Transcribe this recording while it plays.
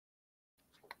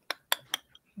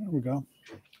There we go.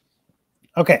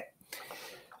 Okay.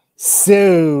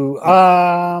 So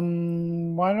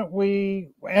why don't we,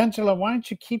 Angela, why don't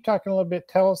you keep talking a little bit?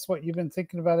 Tell us what you've been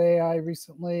thinking about AI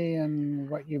recently and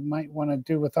what you might want to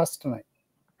do with us tonight.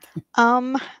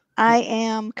 I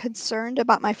am concerned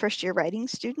about my first year writing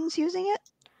students using it.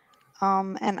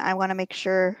 And I want to make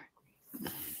sure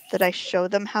that I show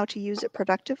them how to use it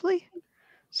productively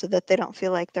so that they don't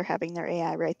feel like they're having their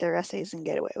AI write their essays and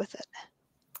get away with it.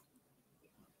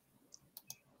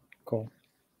 Cool.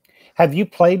 Have you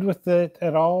played with it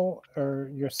at all or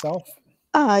yourself?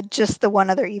 Just the one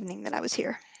other evening that I was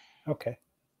here. Okay.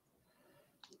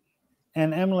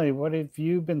 And Emily, what have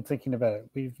you been thinking about it?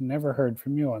 We've never heard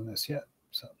from you on this yet.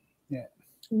 So, yeah.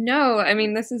 No, I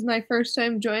mean, this is my first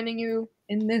time joining you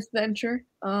in this venture.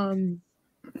 I'm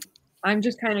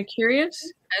just kind of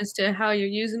curious as to how you're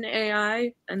using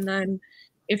AI, and then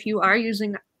if you are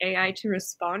using AI to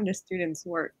respond to students'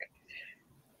 work.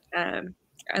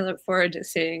 I look forward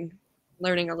to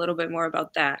learning a little bit more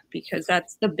about that, because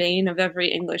that's the bane of every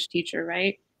English teacher,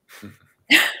 right?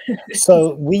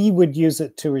 So we would use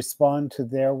it to respond to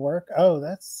their work. Oh,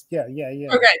 that's yeah.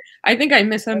 Okay, I think I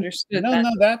misunderstood. No,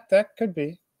 that could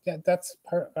be. Yeah, that's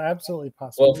absolutely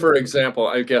possible. Well, for example,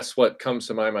 I guess what comes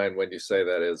to my mind when you say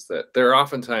that is that there are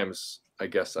oftentimes, I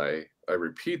guess I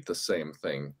repeat the same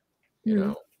thing, you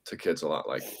know, to kids a lot.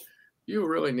 Like, you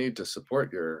really need to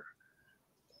support your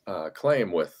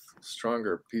claim with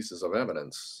stronger pieces of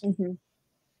evidence.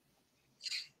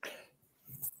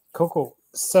 Cool.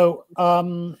 So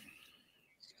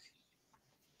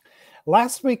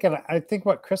last week, and I think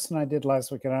what Chris and I did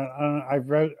last week, and I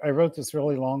wrote this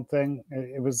really long thing.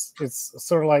 It's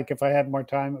sort of like if I had more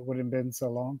time, it wouldn't have been so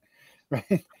long,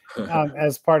 right?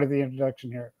 As part of the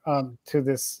introduction here to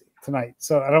this tonight.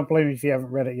 So I don't blame you if you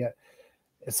haven't read it yet.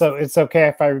 So it's okay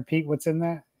if I repeat what's in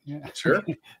there. Yeah. Sure.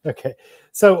 Okay.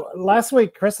 So last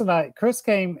week, Chris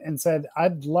came and said,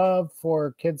 I'd love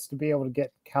for kids to be able to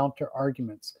get counter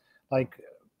arguments, like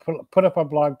put up a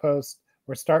blog post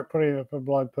or start putting up a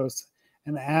blog post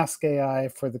and ask AI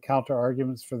for the counter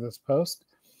arguments for this post.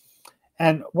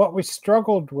 And what we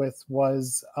struggled with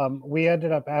was we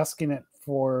ended up asking it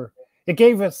for, it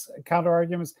gave us counter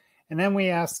arguments. And then we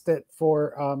asked it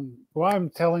for, while I'm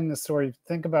telling the story,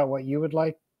 think about what you would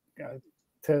like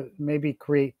to maybe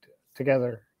create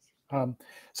together.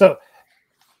 So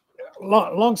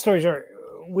long story short,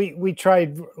 we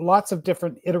tried lots of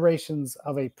different iterations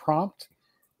of a prompt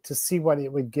to see what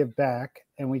it would give back.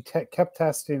 And we kept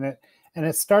testing it. And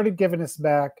it started giving us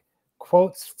back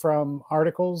quotes from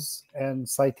articles and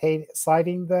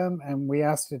citing them. And we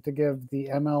asked it to give the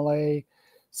MLA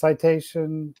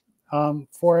citation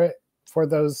for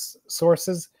those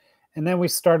sources. And then we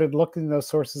started looking those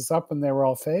sources up and they were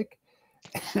all fake.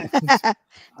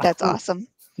 That's awesome.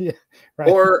 Yeah, right.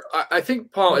 Or I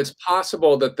think, Paul, it's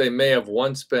possible that they may have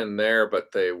once been there,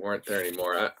 but they weren't there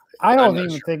anymore. I don't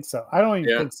even think so. I don't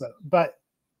even think so. But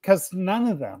because none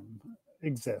of them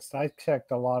exist. I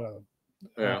checked a lot of them.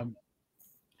 Yeah.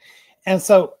 And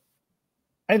so,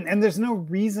 and there's no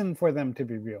reason for them to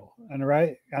be real. And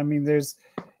right. I mean,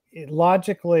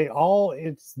 logically, all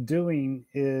it's doing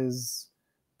is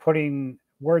putting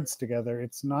words together.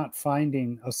 It's not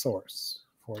finding a source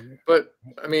for you. But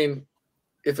I mean,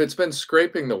 if it's been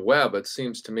scraping the web, it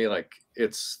seems to me like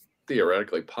it's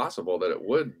theoretically possible that it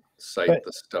would cite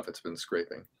the stuff it's been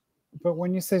scraping. But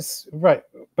when you say right,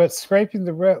 but scraping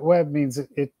the web means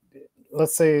it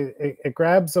let's say it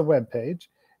grabs a web page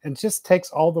and just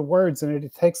takes all the words and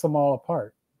it takes them all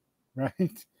apart,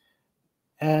 right?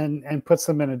 And puts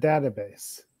them in a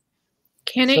database.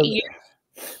 Can it use?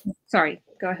 Sorry,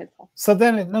 go ahead, Paul. So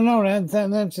then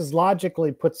then it just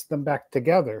logically puts them back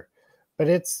together, but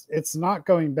it's not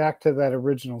going back to that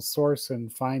original source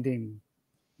and finding,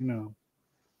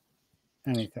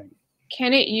 anything.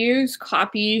 Can it use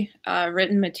copy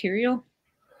written material?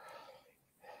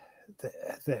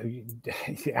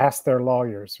 Ask their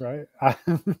lawyers, right?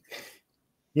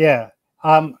 Yeah.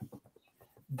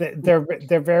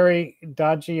 They're very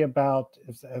dodgy about,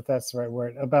 if that's the right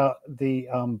word, about the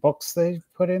books they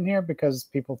put in here, because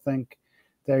people think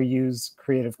they use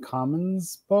Creative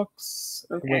Commons books,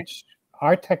 which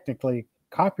are technically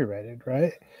copyrighted,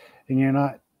 right? And you're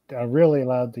not really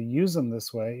allowed to use them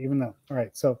this way, even though, all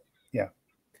right, so yeah.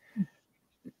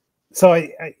 So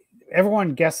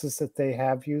everyone guesses that they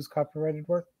have used copyrighted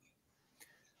work,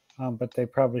 but they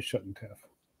probably shouldn't have.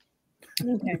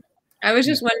 Okay. I was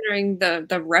just wondering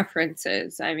the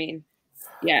references. I mean,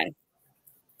 yeah.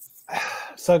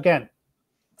 So again,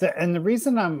 the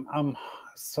reason I'm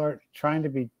sort of trying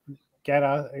to get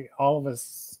out, all of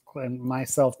us and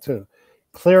myself too,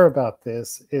 clear about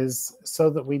this is so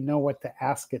that we know what to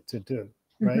ask it to do,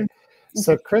 right?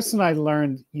 So Chris and I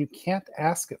learned you can't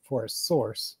ask it for a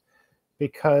source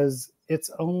because it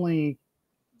only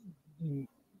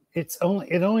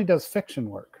does fiction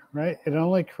work, right? It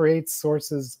only creates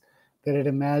sources that it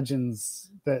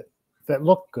imagines that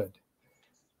look good,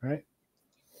 right?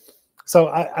 So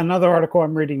another article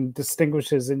I'm reading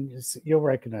distinguishes, and you'll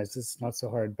recognize this, it's not so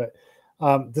hard, but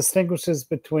distinguishes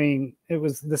between,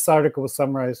 this article was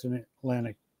summarized in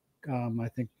Atlantic, I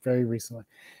think very recently,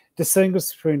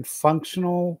 distinguishes between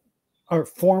functional or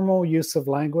formal use of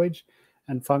language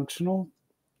and functional.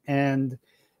 And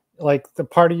like the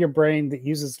part of your brain that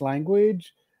uses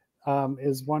language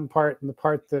is one part, and the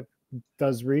part that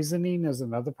does reasoning is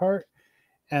another part,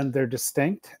 and they're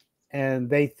distinct. And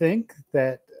they think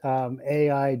that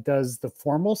AI does the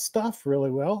formal stuff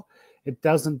really well. It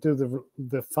doesn't do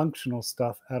the functional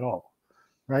stuff at all,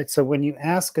 right? So when you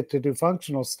ask it to do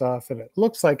functional stuff and it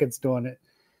looks like it's doing it,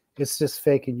 it's just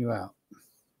faking you out,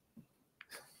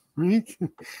 right?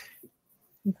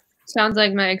 Sounds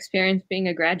like my experience being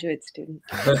a graduate student.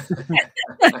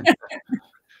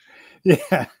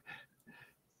 Yeah.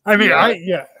 I mean,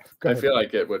 I feel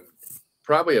like it would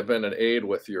probably have been an aid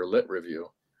with your lit review.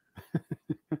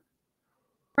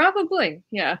 Probably,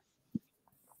 yeah.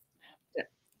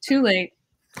 Too late.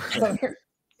 So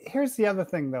here's the other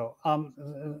thing, though. I don't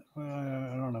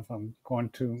know if I'm going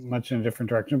too much in a different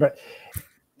direction, but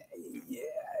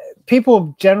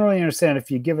people generally understand if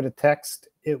you give it a text,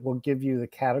 it will give you the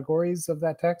categories of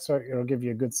that text, or it'll give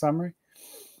you a good summary.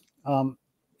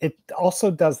 It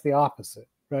also does the opposite,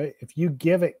 right? If you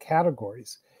give it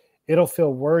categories, it'll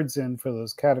fill words in for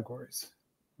those categories,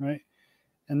 right?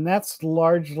 And that's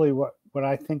largely what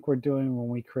I think we're doing when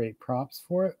we create prompts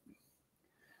for it.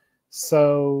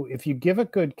 So if you give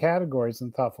it good categories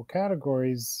and thoughtful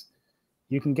categories,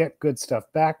 you can get good stuff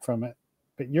back from it,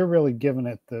 but you're really giving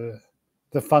it the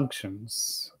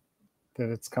functions that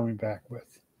it's coming back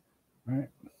with, right?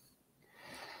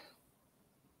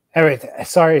 All right,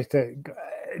 sorry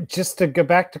just to go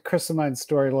back to Chris and mine's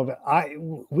story a little bit.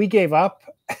 We gave up,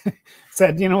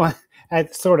 said, you know what,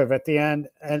 at the end,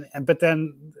 but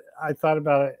then I thought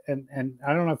about it, and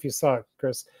I don't know if you saw it,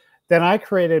 Chris. Then I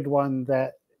created one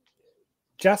that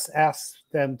just ask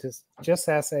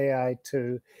AI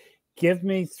to give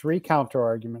me 3 counter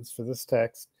arguments for this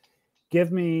text.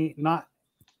 Give me not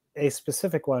a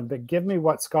specific one, but give me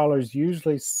what scholars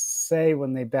usually say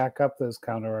when they back up those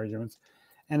counter arguments,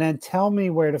 and then tell me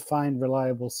where to find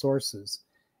reliable sources.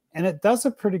 And it does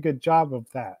a pretty good job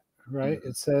of that, right?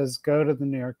 It says, go to the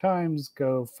New York Times,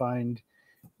 go find,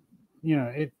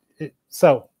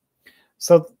 so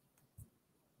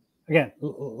again,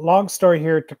 long story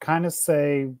here to kind of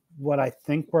say what I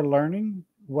think we're learning,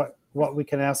 what we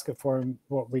can ask it for and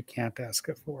what we can't ask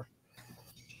it for.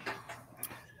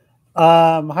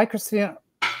 Hi, Christina.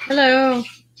 Hello.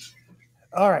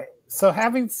 All right. So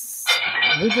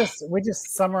we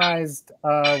just summarized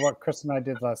what Chris and I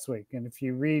did last week, and if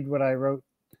you read what I wrote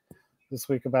this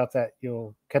week about that,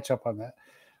 you'll catch up on that.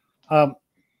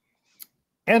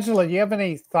 Angela, do you have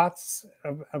any thoughts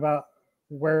about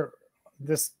where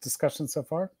this discussion so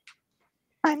far?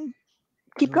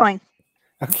 Keep going.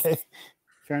 Okay,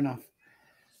 fair enough.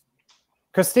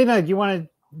 Christina, do you want to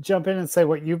jump in and say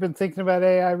what you've been thinking about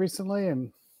AI recently?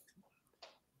 And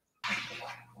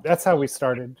that's how we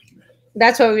started.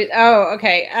 That's what we. Oh,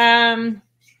 okay. I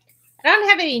don't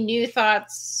have any new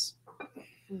thoughts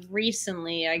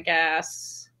recently, I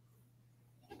guess.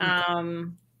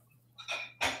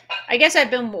 I guess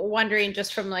I've been wondering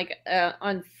just from like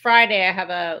on Friday, I have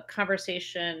a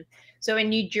conversation. So in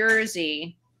New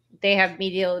Jersey, they have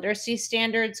media literacy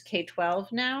standards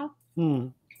K-12 now.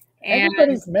 And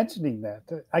everybody's mentioning that.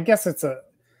 I guess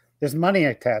there's money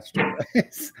attached to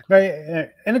it, right?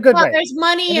 In a good way. There's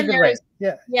money and there's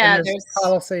there's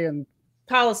policy and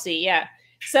policy. Yeah.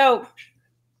 So,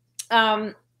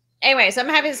 anyways, I'm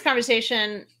having this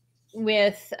conversation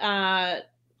with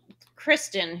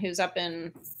Kristen, who's up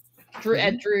in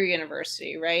at Drew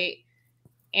University, right?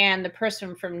 And the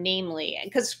person from Namely,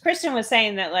 because Kristen was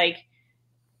saying that, like,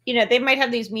 they might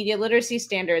have these media literacy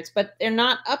standards, but they're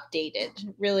not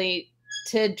updated really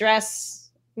to address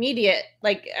media.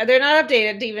 Like, they're not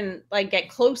updated to even like get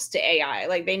close to AI.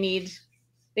 Like, they need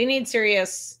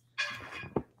serious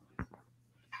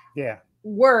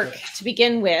work to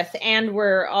begin with, and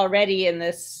we're already in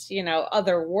this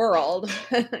other world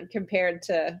compared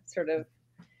to sort of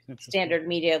standard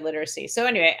media literacy. So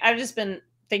anyway, I've just been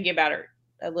thinking about it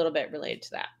a little bit related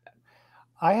to that.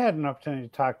 I had an opportunity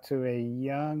to talk to a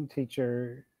young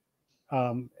teacher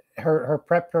her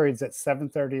prep period's at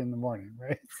 7:30 in the morning,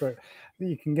 right? So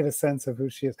you can get a sense of who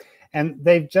she is. And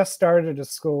they've just started a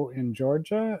school in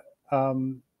Georgia.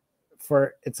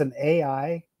 It's an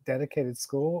AI dedicated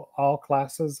school. All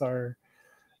classes are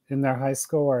in their high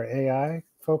school are AI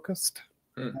focused.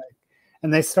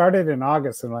 And they started in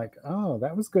August, and like, oh,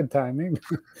 that was good timing.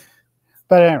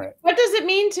 But anyway, what does it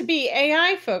mean to be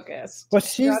AI focused? Well,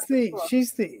 she's the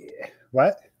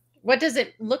what? What does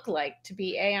it look like to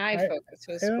be AI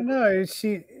focused? I don't know.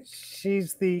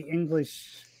 She's the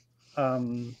English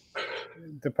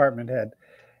department head,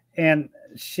 and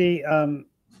she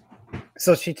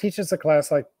so she teaches a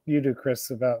class like you do,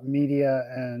 Chris, about media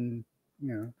and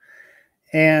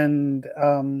and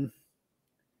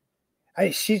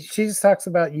she just talks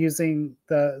about using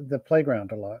the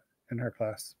playground a lot in her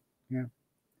class. Yeah.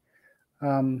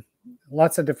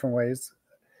 Lots of different ways.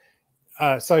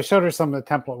 So I showed her some of the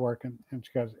template work, and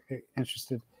she got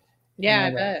interested. Yeah,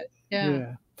 I bet.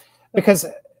 Yeah. Because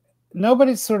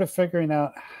nobody's sort of figuring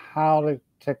out how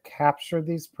to capture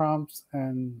these prompts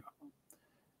and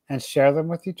share them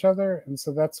with each other, and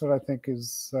so that's what I think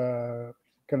is going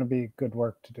to be good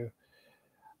work to do.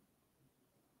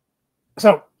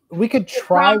 So we could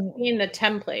try in the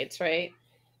templates, right?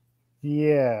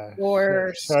 Yeah.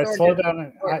 Or should I slow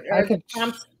down? I could.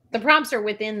 The prompts are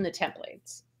within the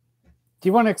templates. Do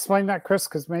you want to explain that, Chris?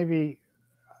 Because maybe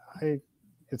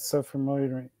it's so familiar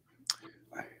to me.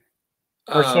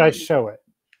 Or should I show it?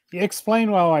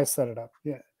 Explain while I set it up.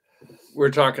 Yeah. We're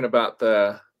talking about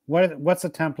the what's a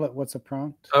template? What's a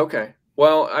prompt? Okay.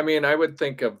 Well, I mean, I would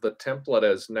think of the template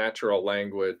as natural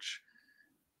language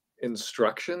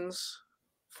instructions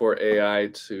for AI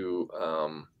to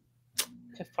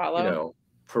follow,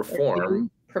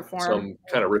 perform some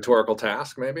kind of rhetorical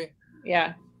task, maybe.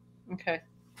 Yeah. Okay.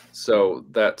 So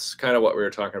that's kind of what we were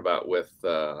talking about with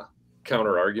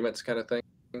counter arguments, kind of thing.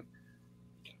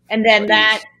 And then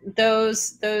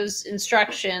those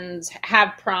instructions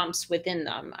have prompts within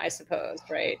them, I suppose,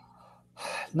 right?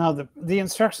 No, the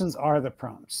instructions are the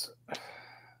prompts.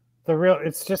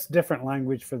 It's just different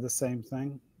language for the same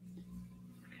thing.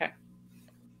 Okay.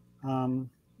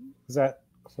 Is that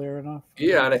clear enough?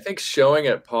 Yeah, and I think showing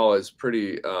it, Paul, is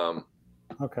pretty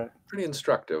okay. Pretty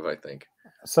instructive, I think.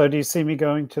 So do you see me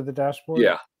going to the dashboard?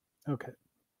 Yeah. Okay.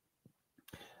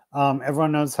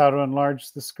 Everyone knows how to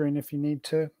enlarge the screen if you need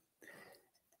to.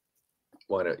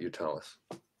 Why don't you tell us?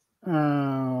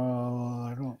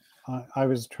 I don't. I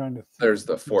was trying to. There's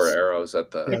the 4 arrows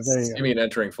at the. Yeah, there you go. You mean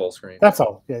entering full screen? That's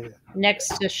all. Yeah, yeah.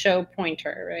 Next to show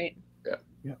pointer, right? Yeah.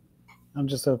 Yeah. I'm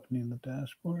just opening the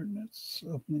dashboard, and it's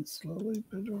opening slowly,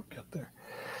 but we'll get there.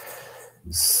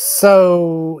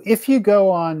 So if you go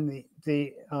on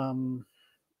the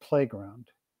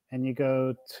playground and you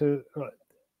go to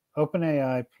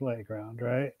OpenAI playground,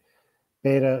 right?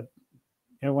 Beta.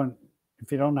 Everyone,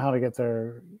 if you don't know how to get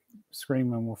there,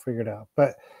 scream and we'll figure it out.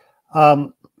 But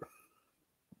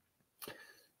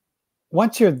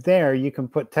once you're there, you can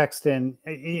put text in.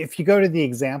 If you go to the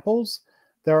examples,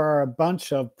 there are a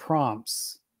bunch of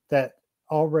prompts that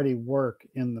already work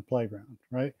in the playground,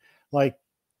 right? Like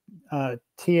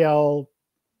TL,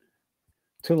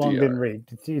 too long didn't read,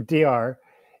 DR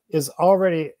is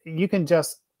already, you can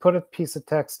just put a piece of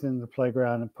text in the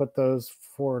playground and put those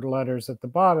 4 letters at the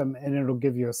bottom and it'll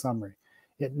give you a summary.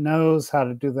 It knows how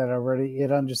to do that already.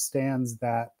 It understands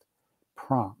that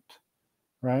prompt,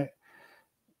 right?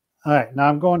 All right, now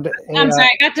I'm going to AI. I'm sorry,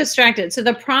 I got distracted. So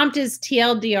the prompt is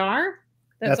TLDR?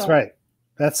 That's right.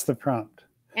 That's the prompt.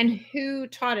 And who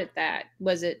taught it that?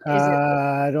 Was it,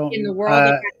 I don't, in the world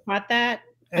that taught that?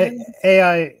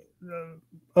 AI,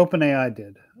 OpenAI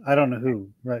did. I don't know who,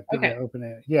 right? Okay. Yeah,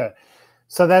 OpenAI. Yeah.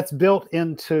 So that's built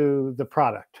into the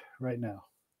product right now.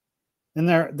 And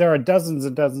there are dozens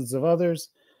and dozens of others,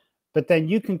 but then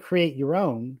you can create your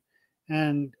own.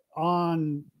 And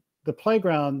on the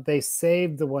playground, they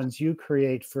save the ones you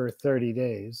create for 30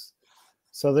 days.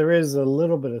 So there is a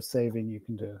little bit of saving you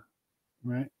can do,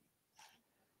 right?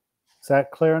 Is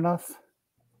that clear enough?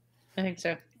 I think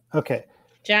so. Okay.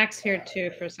 Jack's here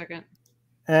too for a second.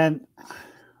 And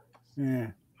yeah,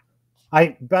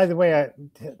 by the way, I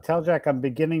tell Jack I'm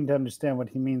beginning to understand what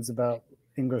he means about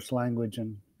English language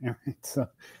and so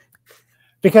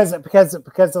because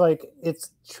like it's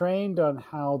trained on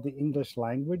how the English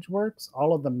language works.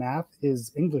 All of the math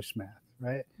is English math,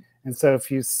 right? And so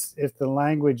if the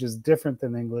language is different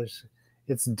than English,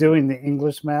 it's doing the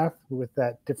English math with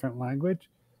that different language.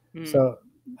 So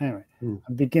anyway,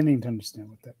 I'm beginning to understand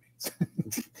what that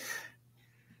means.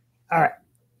 All right.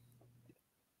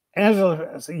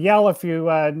 Angela, yell if you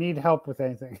need help with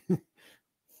anything.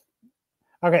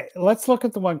 Okay, let's look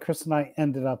at the one Chris and I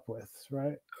ended up with,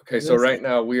 right? Okay, so right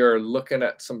now we are looking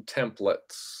at some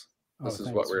templates. This is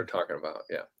what we were talking about.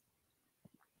 Yeah.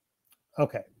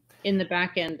 Okay. In the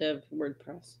back end of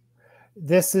WordPress.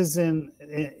 This is in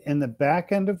the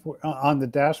back end of on the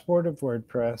dashboard of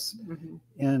WordPress,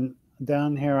 and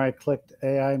down here I clicked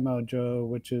AI Mojo,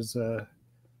 which is the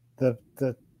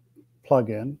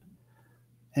plugin,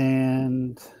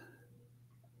 and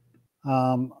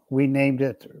we named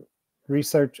it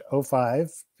Research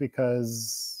 05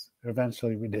 because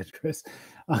eventually we did, Chris,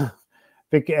 and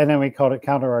then we called it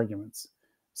Counter Arguments.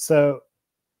 So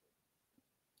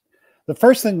the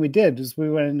first thing we did is we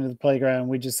went into the playground and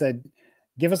we just said,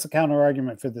 give us a counter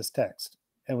argument for this text.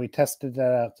 And we tested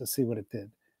that out to see what it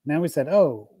did. Now we said,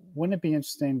 oh, wouldn't it be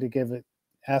interesting to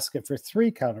ask it for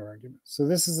 3 counter arguments? So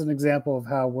this is an example of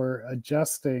how we're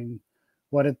adjusting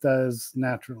what it does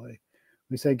naturally.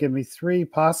 We say, give me 3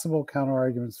 possible counter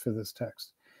arguments for this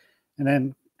text. And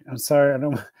then, I'm sorry, I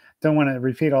don't want to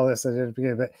repeat all this I did at the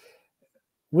beginning, but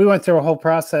we went through a whole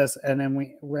process, and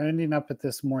then we're ending up at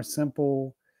this more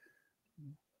simple,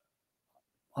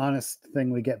 honest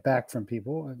thing we get back from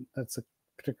people, and that's a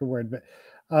particular word, but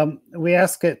we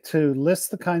ask it to list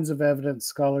the kinds of evidence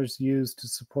scholars use to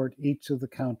support each of the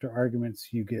counter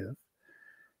arguments you give.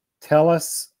 Tell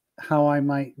us how I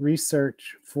might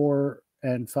research for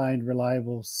and find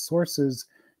reliable sources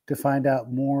to find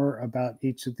out more about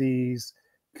each of these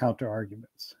counter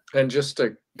arguments. And just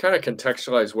to kind of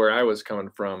contextualize where I was coming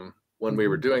from when we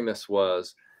were doing this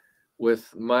was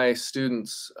with my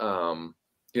students,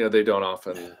 you know, they don't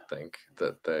often think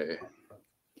that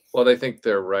they think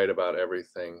they're right about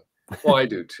everything. Well, I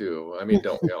do too. I mean,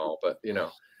 don't we all, but you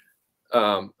know,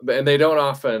 and they don't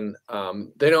often,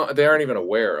 they aren't even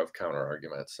aware of counter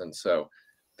arguments. And so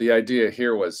the idea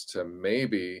here was to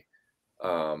maybe,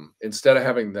 instead of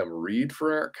having them read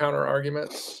for counter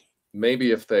arguments,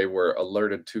 maybe if they were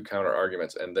alerted to counter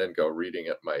arguments and then go reading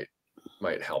it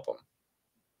might help them.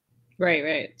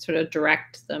 Right. Sort of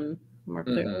direct them more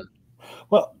clearly.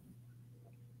 Well,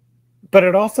 but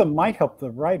it also might help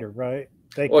the writer, right?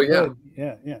 Yeah.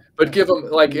 But give them,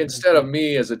 like, instead of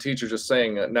me as a teacher just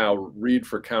saying, now read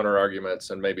for counter arguments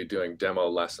and maybe doing demo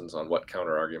lessons on what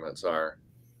counter arguments are,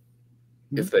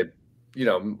 if they, you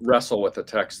know, wrestle with the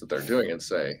text that they're doing and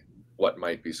say, what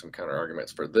might be some counter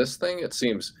arguments for this thing? It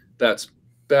seems that's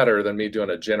better than me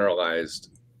doing a generalized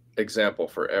example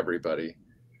for everybody.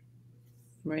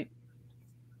 Right.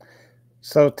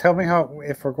 So tell me how,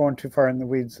 if we're going too far in the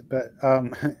weeds, but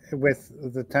with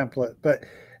the template, but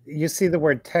you see the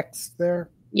word text there?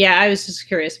 Yeah, I was just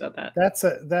curious about that. That's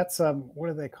what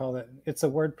do they call it? It's a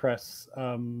WordPress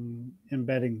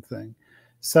embedding thing.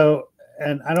 So,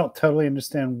 and I don't totally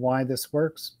understand why this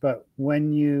works, but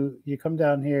when you come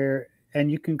down here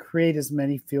and you can create as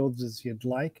many fields as you'd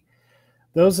like,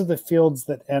 those are the fields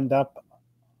that end up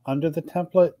under the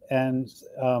template and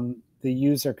the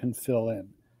user can fill in.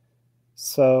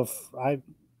 So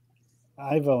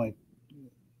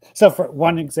so for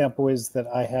one example is that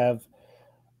I have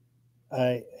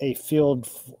a field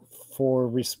for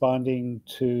responding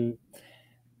to,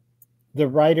 the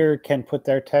writer can put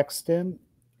their text in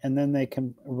and then they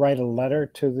can write a letter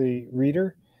to the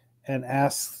reader and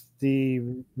ask the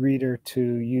reader to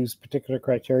use particular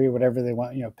criteria, whatever they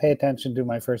want, you know, pay attention to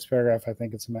my first paragraph. I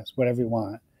think it's a mess, whatever you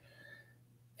want.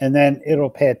 And then it'll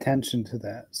pay attention to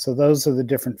that. So those are the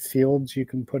different fields you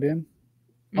can put in.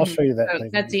 I'll show you that later.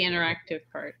 That's the interactive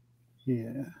part.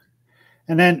 Yeah.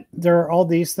 And then there are all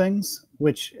these things,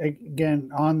 which again,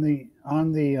 on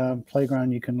the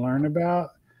playground you can learn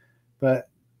about, but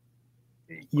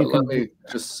let me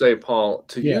just say, Paul,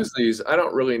 to use these, I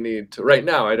don't really need to, right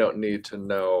now, I don't need to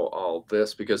know all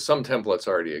this because some templates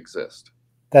already exist.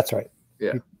 That's right.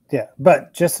 Yeah. Yeah,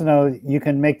 but just to know, you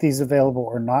can make these available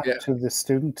or not to the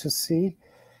student to see.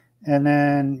 And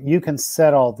then you can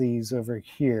set all these over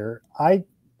here. I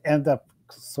end up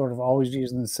sort of always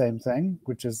using the same thing,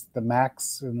 which is the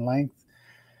max in length.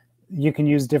 You can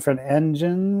use different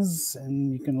engines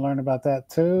and you can learn about that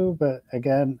too. But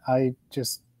again, I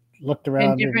just looked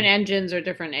around. And different engines are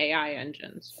different AI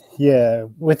engines. Yeah,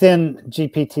 within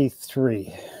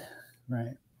GPT-3,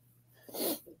 right?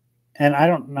 And I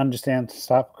don't understand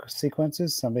stop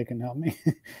sequences. Somebody can help me.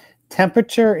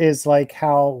 Temperature is like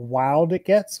how wild it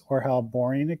gets or how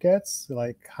boring it gets.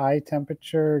 Like high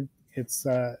temperature, it's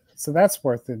so that's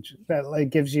worth it. That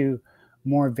like gives you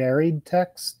more varied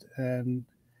text, and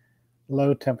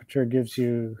low temperature gives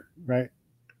you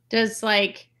Does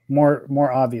like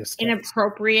more obvious text.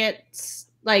 Inappropriate,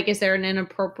 like is there an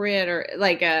inappropriate or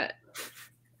like a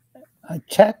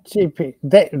Chat GPT,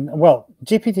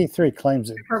 GPT-3 claims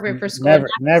it. Appropriate for school.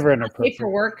 Never inappropriate. For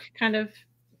work kind of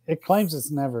it claims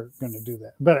it's never going to do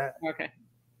that, but Okay.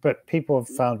 But people have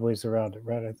found ways around it,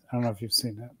 right? I don't know if you've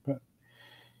seen that, but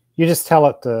you just tell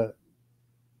it to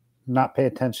not pay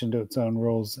attention to its own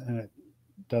rules, and it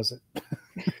does it.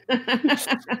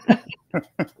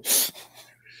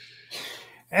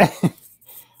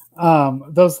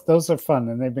 Those are fun,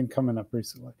 and they've been coming up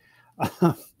recently.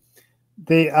 So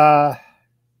I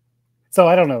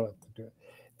don't know what to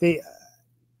do.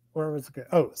 Where was it good?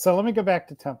 Oh, so let me go back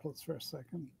to templates for a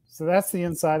second. So that's the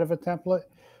inside of a template.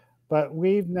 But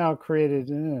we've now created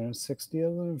 60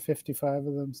 of them, 55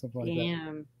 of them, something like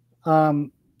Damn. that.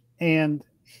 And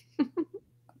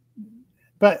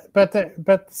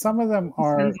but some of them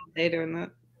are. Spends all day doing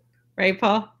that, right,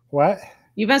 Paul? What?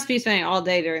 You must be spending all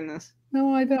day doing this.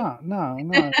 No, I don't. No.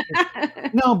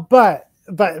 No, but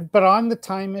on the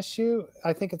time issue,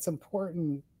 I think it's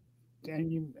important,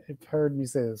 and you've heard me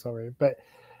say this already, but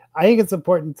I think it's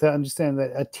important to understand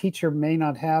that a teacher may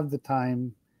not have the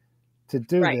time to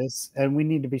do this, and we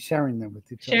need to be sharing them with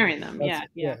each other. Sharing them, yeah.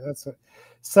 That's it.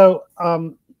 So,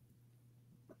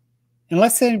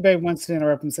 unless anybody wants to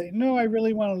interrupt and say, "No, I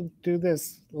really want to do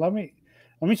this," let me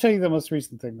show you the most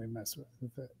recent thing we messed with.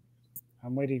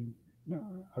 I'm waiting.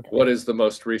 Okay. What is the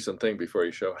most recent thing before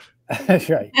you show it? That's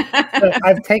right. So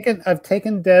I've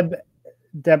taken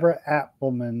Deborah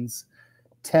Appelman's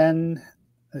 10.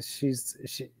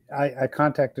 I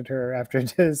contacted her after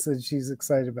this, and she's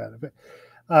excited about it. But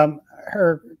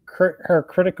her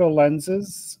critical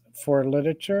lenses for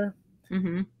literature,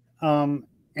 and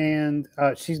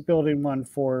she's building one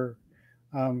for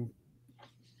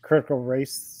critical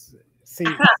race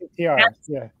CTR.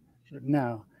 Yeah,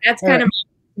 no, that's kind of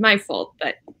my fault,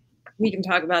 but we can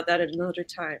talk about that at another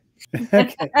time.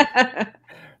 Okay.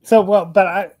 So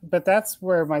but that's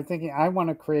where my thinking. I want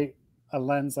to create a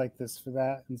lens like this for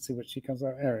that and see what she comes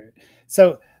out. All right.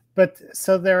 So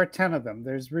there are 10 of them.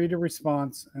 There's reader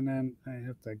response, and then I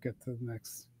have to get to the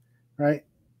next, right?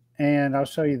 And I'll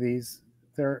show you these.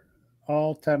 They're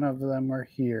all 10 of them are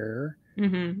here.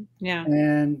 Yeah.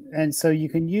 And so you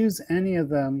can use any of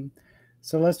them.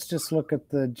 So let's just look at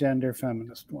the gender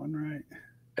feminist one, right?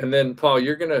 And then, Paul,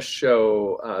 you're going to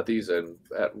show these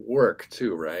at work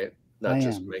too, right? Not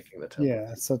just making the template.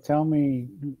 Yeah. So tell me,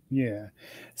 yeah.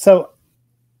 So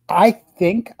I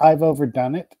think I've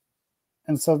overdone it.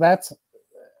 And so that's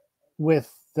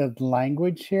with the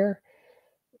language here.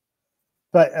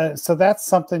 But so that's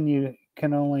something you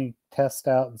can only test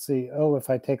out and see, oh, if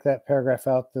I take that paragraph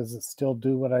out, does it still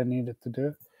do what I need it to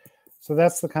do? So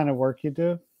that's the kind of work you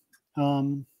do.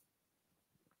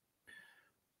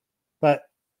 But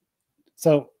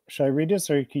so should I read this,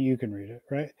 or you can read it,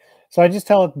 right? So I just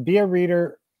tell it, be a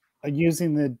reader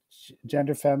using the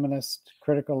gender feminist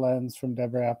critical lens from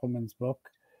Deborah Appelman's book.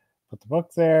 Put the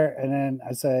book there, and then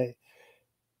I say,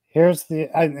 here's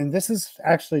and this is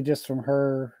actually just from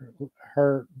the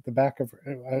back of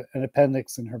an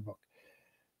appendix in her book.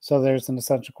 So there's an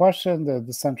essential question,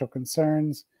 the central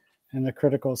concerns, and the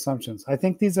critical assumptions. I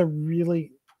think these are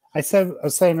really, I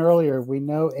was saying earlier, we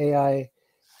know AI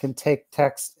can take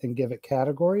text and give it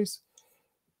categories,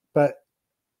 but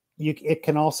it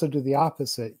can also do the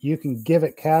opposite. You can give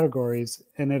it categories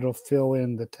and it'll fill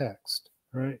in the text,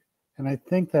 right? And I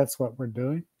think that's what we're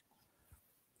doing.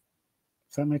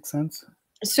 Does that make sense?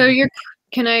 So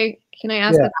can I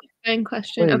ask a clarifying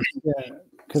question? Please, okay. Yeah,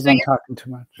 because I'm talking too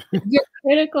much. Your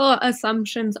critical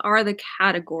assumptions are the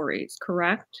categories,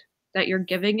 correct? That you're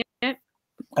giving it?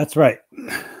 That's right.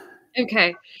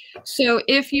 Okay. So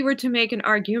if you were to make an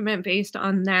argument based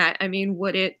on that, I mean,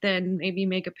 would it then maybe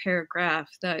make a paragraph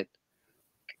that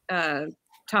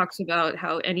talks about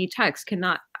how any text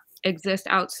cannot exist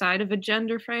outside of a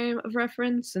gender frame of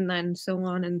reference, and then so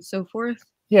on and so forth?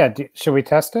 Yeah. Should we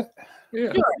test it?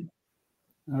 Yeah. Sure.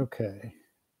 Okay.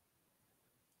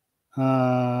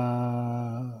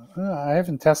 I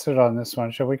haven't tested on this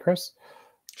one. Shall we, Chris?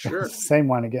 Sure. Same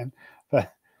one again,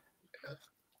 but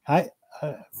it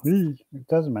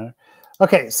doesn't matter.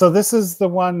 Okay, so this is the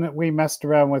one that we messed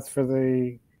around with for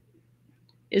the.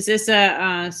 Is this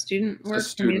a student work?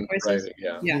 Student writing,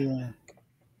 yeah.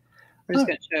 We're just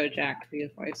gonna show Jack these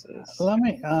voices. Let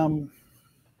me. I'm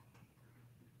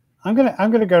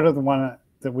gonna go to the one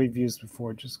that we've used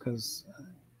before, just because,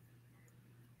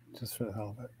 just for the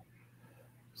hell of it.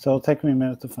 So it'll take me a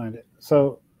minute to find it.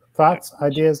 So thoughts,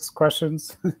 ideas,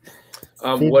 questions.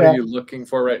 What are you looking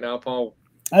for right now, Paul?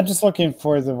 I'm just looking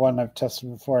for the one I've tested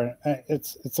before.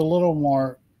 It's a little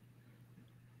more.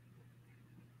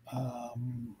 I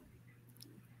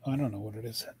don't know what it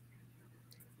is.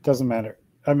 Doesn't matter.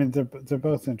 I mean, they're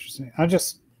both interesting.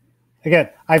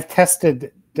 I've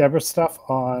tested Deborah's stuff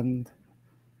on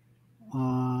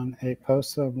on a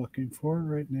post I'm looking for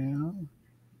right now.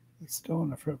 It's still on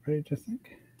the front page, I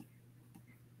think.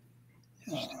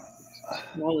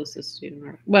 Well, this is student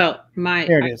art. Well,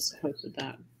 Here I it is. posted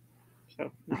that,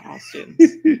 so not all students.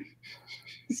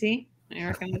 See, I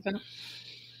recognize that.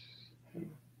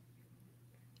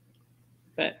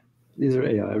 But These are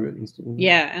AI written students.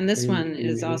 yeah, and this Are you- one are you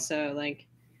is here? also like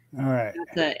All right.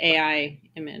 the AI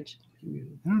image. I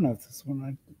don't know if this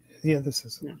one. Yeah, this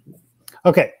is. No.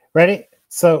 Okay, ready?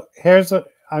 So here's what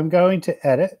I'm going to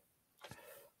edit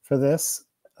for this.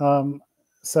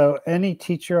 So any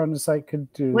teacher on the site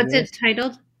could do What's this. it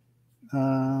titled?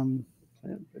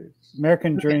 Plant-based.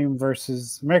 American Dream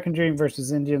versus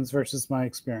Indians versus my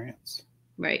experience.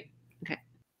 Right.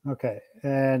 Okay,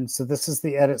 and so this is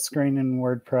the edit screen in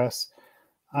WordPress.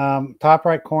 Top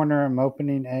right corner, I'm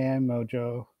opening AI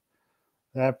Mojo.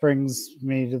 That brings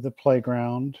me to the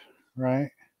playground,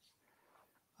 right?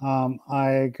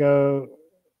 I go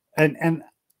and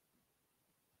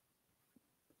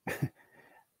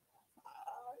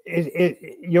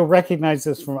you'll recognize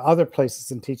this from other places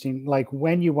in teaching. Like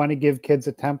when you want to give kids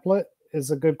a template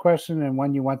is a good question, and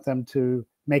when you want them to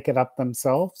make it up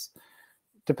themselves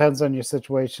depends on your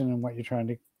situation and what you're trying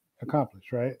to accomplish,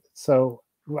 right? So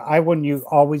I wouldn't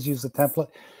always use a template.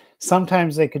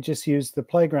 Sometimes they could just use the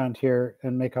playground here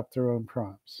and make up their own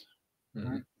prompts.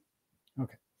 Mhm.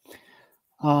 Okay.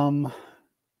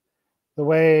 The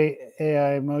way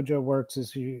AI Mojo works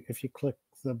is if you click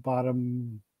the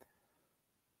bottom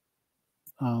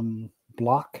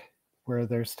block where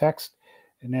there's text,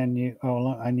 and then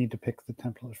I need to pick the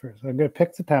template first. So I'm going to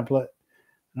pick the template,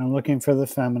 and I'm looking for the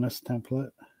feminist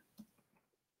template.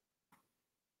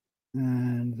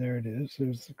 And there it is.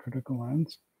 There's the critical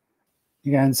lens.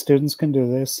 Again, students can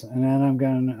do this. And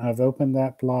then I've opened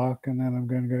that block, and then I'm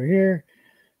going to go here.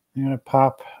 I'm going to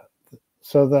pop.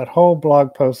 So that whole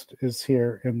blog post is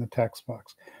here in the text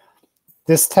box.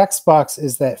 This text box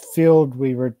is that field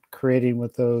we were creating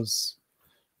with those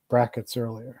brackets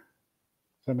earlier.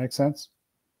 Does that make sense?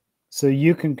 So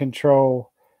you can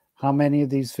control how many of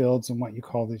these fields and what you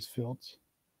call these fields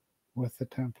with the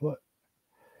template.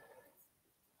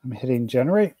 I'm hitting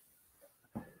generate.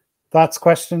 Thoughts,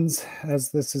 questions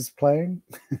as this is playing?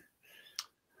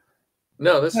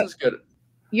 No, this is good.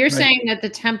 You're Right. saying that the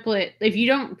template, if you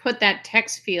don't put that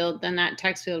text field, then that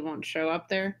text field won't show up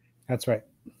there? That's right.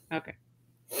 Okay.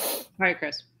 All right,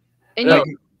 Chris. And No.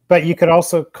 But you could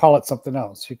also call it something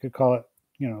else. You could call it,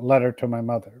 letter to my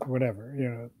mother, or whatever,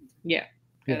 Yeah.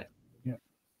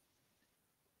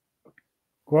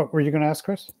 What were you going to ask,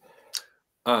 Chris?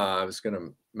 I was going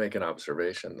to make an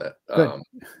observation that,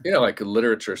 Good. like a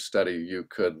literature study, you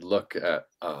could look at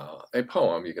a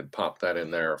poem, you could pop that in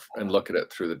there and look at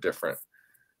it through the different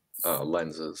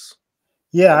lenses.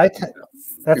 Yeah,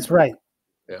 that's People- right.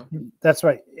 Yeah. That's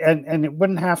right. And it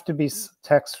wouldn't have to be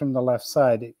text from the left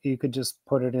side. You could just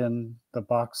put it in the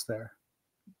box there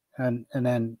and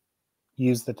then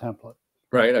use the template.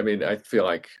 Right. I mean, I feel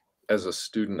like as a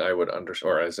student, I would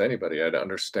or as anybody, I'd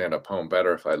understand a poem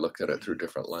better if I looked at it through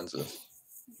different lenses.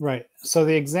 Right. So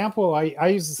the example, I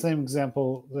use the same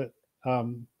example that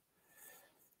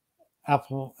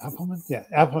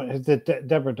that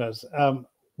Deborah does,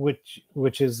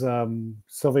 which is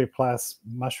Sylvia Plath's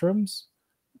mushrooms.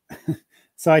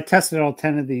 So I tested all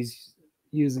 10 of these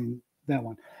using that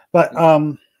one, but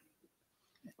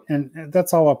and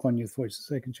that's all up on Youth Voices.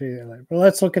 So I can show you that later. But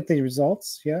let's look at the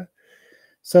results. Yeah.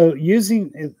 So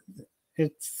using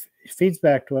it feeds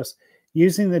back to us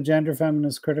using the gender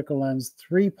feminist critical lens.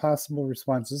 3 possible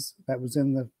responses that was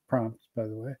in the prompt, by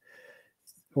the way,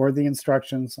 or the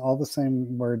instructions, all the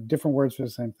same word, different words for the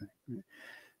same thing.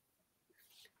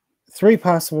 3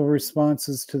 possible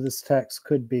responses to this text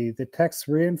could be: the text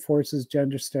reinforces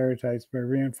gender stereotypes by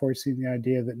reinforcing the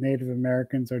idea that Native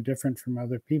Americans are different from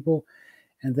other people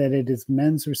and that it is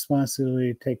men's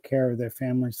responsibility to take care of their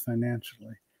families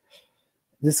financially.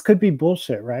 This could be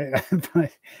bullshit, right?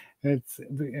 But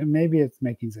maybe it's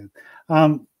making sense.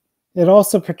 It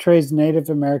also portrays Native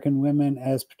American women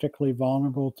as particularly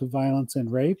vulnerable to violence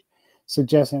and rape,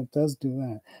 suggesting it does do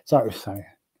that. Sorry.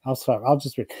 I'll stop. I'll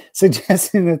just read.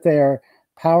 Suggesting that they are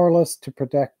powerless to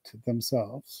protect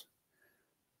themselves.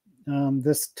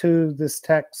 This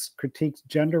text critiques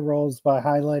gender roles by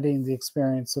highlighting the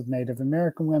experience of Native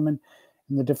American women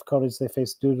and the difficulties they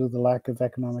face due to the lack of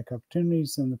economic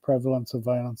opportunities and the prevalence of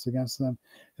violence against them.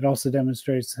 It also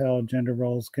demonstrates how gender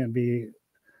roles can be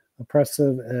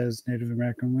oppressive, as Native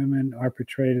American women are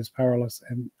portrayed as powerless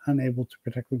and unable to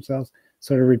protect themselves.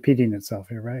 Sort of repeating itself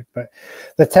here, right? But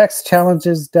the text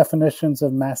challenges definitions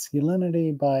of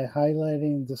masculinity by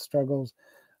highlighting the struggles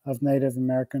of Native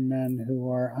American men who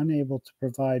are unable to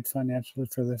provide financially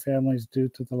for their families due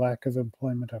to the lack of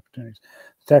employment opportunities.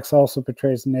 The text also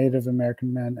portrays Native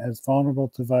American men as vulnerable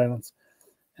to violence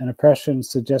and oppression,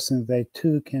 suggesting that they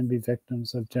too can be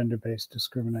victims of gender-based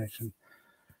discrimination.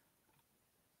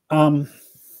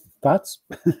 Thoughts?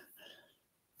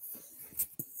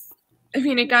 I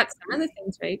mean, it got some of the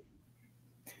things right.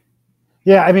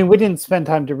 Yeah, I mean, we didn't spend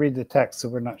time to read the text, so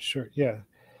we're not sure. Yeah.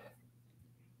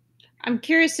 I'm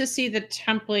curious to see the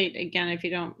template again, if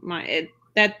you don't mind.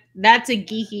 That's a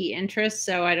geeky interest,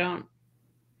 so we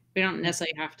don't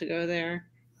necessarily have to go there.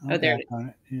 I'm Oh, there back it is. on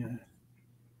it. Yeah.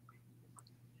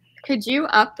 Could you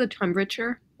up the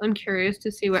temperature? I'm curious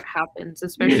to see what happens,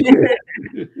 especially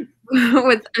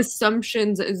with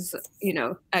assumptions as,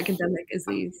 academic as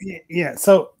these. Yeah.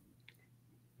 So,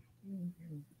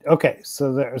 okay.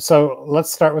 So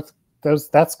let's start with those.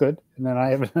 That's good. And then I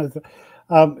have another.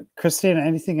 Christina,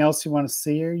 anything else you want to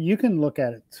see here? You can look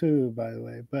at it too, by the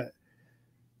way. But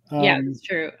yeah, that's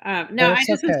true. No, I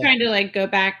just was trying to go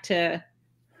back to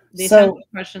the assumption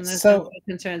question, the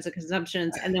concerns, the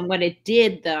consumptions, and then what it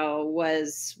did though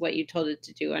was what you told it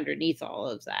to do underneath all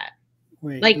of that.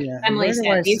 Emily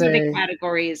said, these are the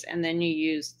categories, and then you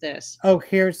use this. Oh,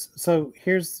 here's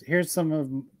some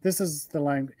of this is the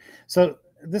language. So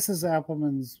this is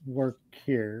Appleman's work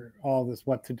here. All this,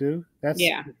 what to do. That's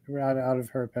right out of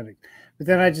her appendix. But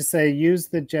then I just say use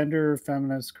the gender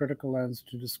feminist critical lens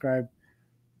to describe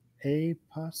a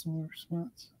possible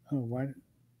response. Oh, why?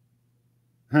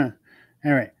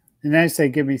 Anyway, and then I say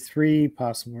give me 3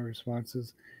 possible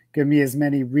responses. Give me as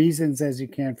many reasons as you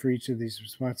can for each of these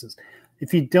responses.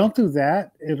 If you don't do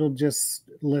that, it'll just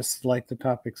list the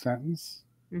topic sentence.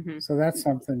 Mm-hmm. So that's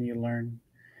something you learn.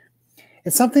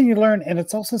 It's something you learn, and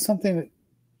it's also something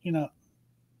that,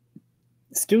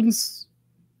 students,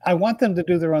 I want them to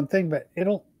do their own thing, but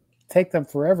it'll take them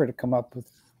forever to come up with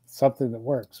something that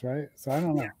works, right? So I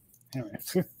don't know. Anyway.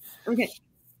 Okay.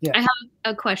 Yeah. I have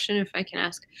a question if I can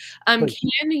ask.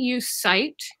 Can you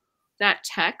cite that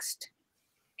text?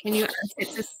 Can you ask it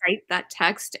to cite that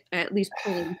text, at least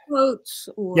pull in quotes?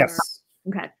 Or... Yes.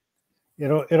 Okay.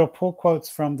 It'll pull quotes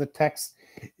from the text.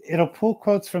 It'll pull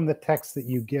quotes from the text that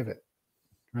you give it,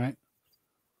 right?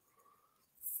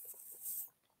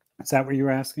 Is that what you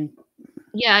were asking?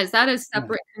 Yeah. Is that a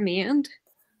separate command?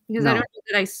 Because I don't know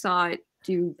that I saw it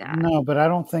do that. No, but I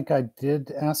don't think I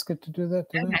did ask it to do that,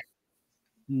 did Okay. I?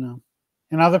 No.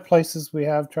 In other places, we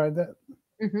have tried that.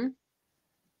 Mm-hmm.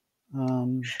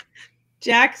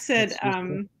 Jack said,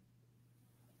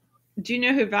 do you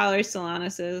know who Valerie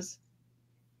Solanas is?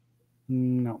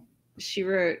 No. She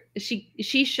wrote,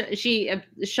 she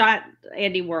shot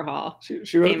Andy Warhol.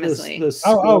 She wrote famously. The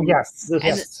Scum, yes. The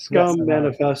Scum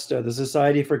Manifesto, the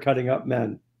Society for Cutting Up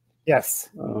Men. Yes.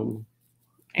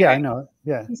 Yeah, I know it.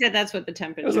 Yeah. He said that's what the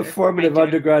temperature. It was a formative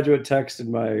undergraduate text in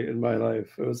my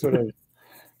life. It was it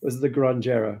was the grunge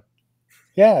era.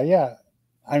 Yeah.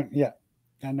 I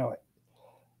know it.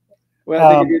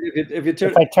 Well, I think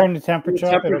if I turn the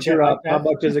temperature up, how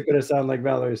much is it going to sound like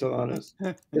Valerie Solanas?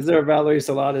 Is there a Valerie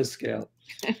Solanas scale?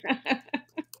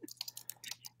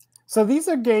 So these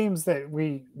are games that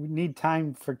we need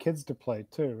time for kids to play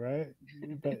too, right?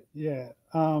 But yeah.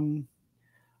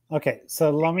 Okay,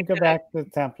 so let me go back to the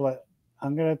template.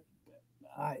 The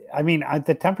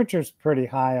temperature's pretty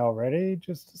high already,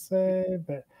 just to say,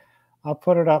 but I'll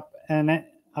put it up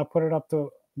I'll put it up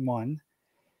to 1.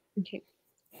 Okay.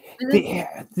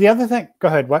 The other thing, go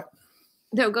ahead, what?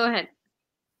 No, go ahead.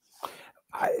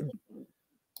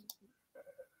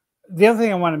 The other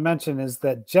thing I want to mention is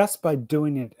that just by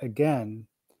doing it again,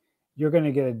 you're going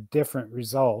to get a different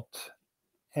result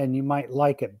and you might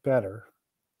like it better,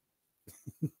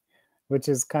 which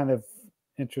is kind of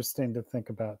interesting to think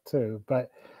about too.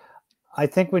 But I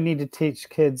think we need to teach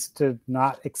kids to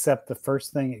not accept the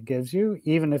first thing it gives you,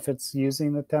 even if it's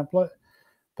using the template,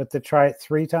 but to try it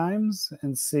 3 times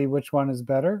and see which one is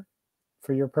better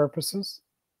for your purposes.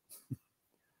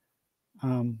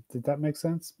 Did that make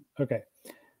sense? Okay.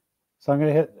 So I'm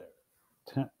going to hit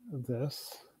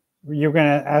this. You're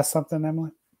going to ask something,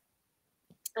 Emily?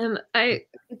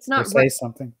 It's not say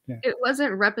something. Yeah. It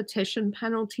wasn't repetition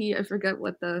penalty. I forget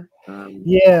what the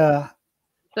yeah.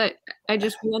 But I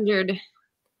just wondered.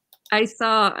 I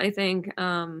saw, I think,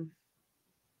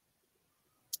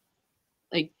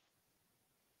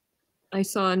 I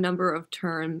saw a number of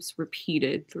terms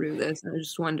repeated through this. I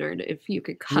just wondered if you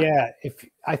could cut. Yeah,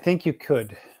 I think you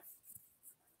could.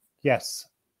 Yes.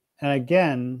 And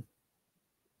again,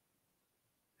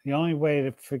 the only way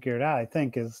to figure it out, I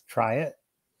think, is try it.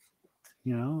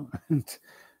 Go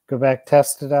back,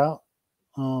 test it out.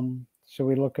 Should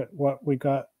we look at what we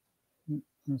got?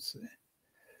 Let's see.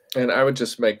 And I would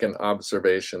just make an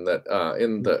observation that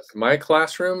in my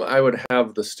classroom, I would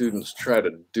have the students try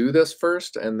to do this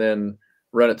first and then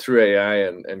run it through AI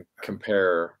and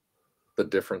compare the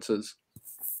differences.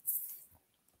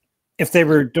 If they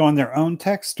were doing their own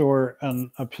text or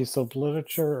a piece of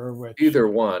literature or which? Either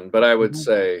one, but I would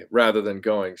say rather than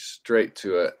going straight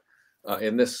to it,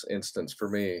 in this instance for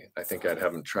me, I think I'd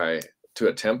have them try to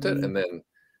attempt it and then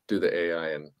do the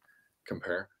AI and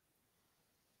compare.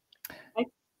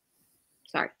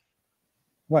 Sorry.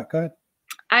 What? Go ahead.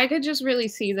 I could just really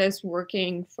see this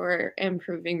working for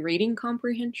improving reading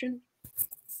comprehension.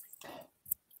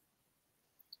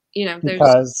 You know,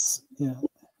 Because,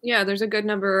 there's a good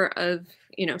number of,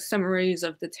 summaries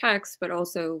of the text, but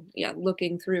also,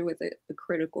 looking through with a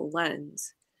critical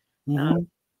lens. Yeah.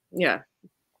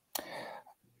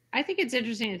 I think it's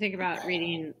interesting to think about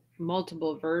reading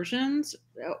multiple versions.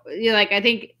 Like, I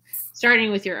think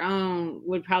starting with your own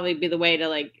would probably be the way to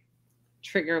like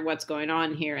trigger what's going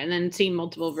on here, and then seeing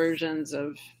multiple versions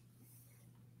of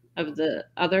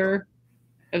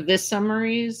this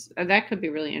summaries. That could be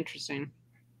really interesting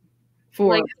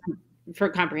for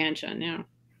comprehension. Yeah.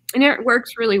 And it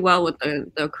works really well with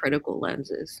the critical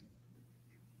lenses.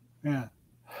 Yeah.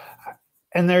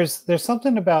 And there's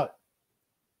something about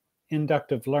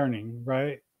inductive learning,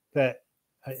 right? That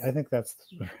I think that's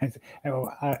right.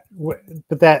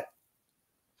 But that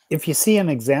if you see an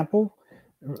example,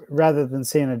 rather than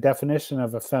seeing a definition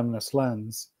of a feminist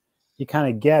lens, you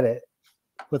kind of get it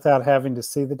without having to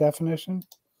see the definition.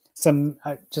 So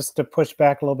just to push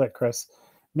back a little bit, Chris,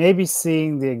 maybe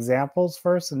seeing the examples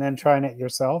first and then trying it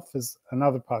yourself is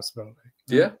another possibility.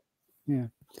 Right? Yeah.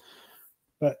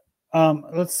 But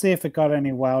let's see if it got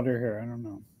any wilder here. I don't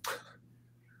know.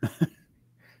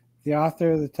 The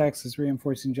author of the text is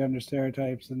reinforcing gender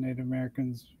stereotypes of Native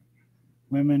Americans,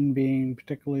 women being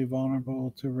particularly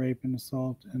vulnerable to rape and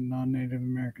assault, and non-Native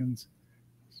Americans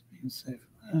being safe.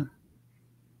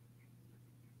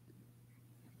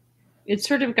 It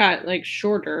sort of got like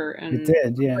shorter, and it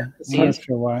did, yeah. I'm not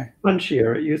sure why.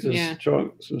 Punchier. It uses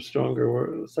some stronger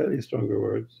words, slightly stronger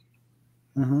words.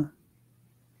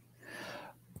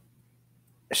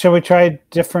 Shall we try a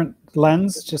different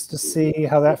lens just to see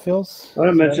how that feels? I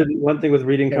want to mention one thing with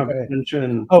reading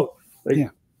comprehension.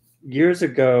 Years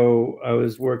ago, I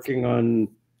was working on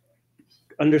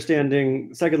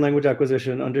understanding second language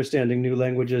acquisition, understanding new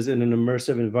languages in an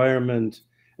immersive environment.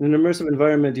 In an immersive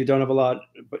environment, you don't have a lot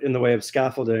in the way of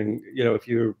scaffolding, if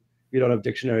you don't have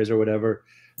dictionaries or whatever.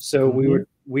 So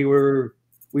we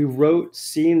wrote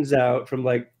scenes out from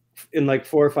in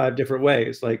 4 or 5 different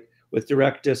ways, like with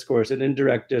direct discourse and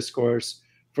indirect discourse,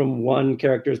 from one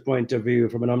character's point of view,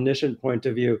 from an omniscient point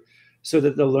of view, so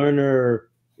that the learner,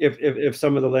 if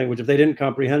some of the language, if they didn't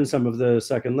comprehend some of the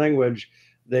second language,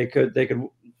 they could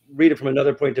read it from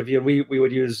another point of view. And we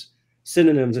would use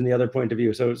synonyms in the other point of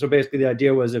view. So basically the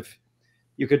idea was if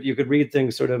you could read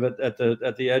things sort of at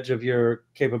the edge of your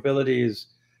capabilities,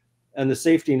 and the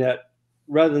safety net,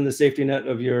 rather than the safety net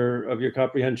of your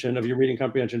comprehension, of your reading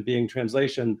comprehension being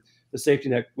translation, the safety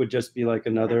net would just be like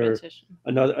another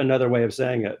way of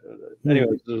saying it.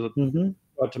 Anyway,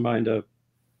 brought to mind a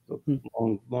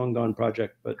long gone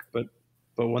project, but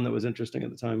one that was interesting at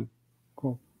the time.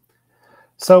 Cool.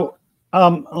 So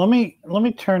let me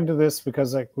turn to this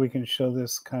because we can show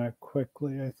this kind of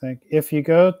quickly. I think if you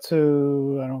go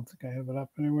to, I don't think I have it up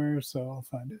anywhere, so I'll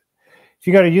find it. If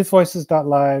you go to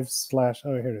youthvoices.live /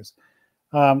 here it is,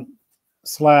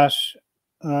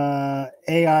 /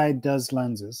 AI does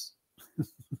lenses.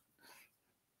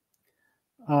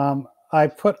 I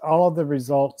put all of the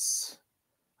results.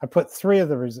 I put 3 of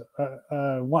the results.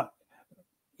 One.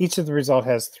 Each of the result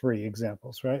has 3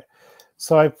 examples, right?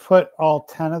 So I put all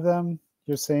 10 of them.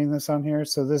 You're seeing this on here.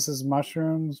 So this is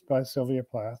Mushrooms by Sylvia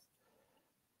Plath.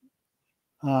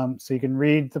 So you can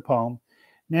read the poem.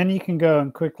 And then you can go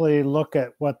and quickly look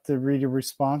at what the reader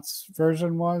response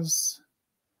version was.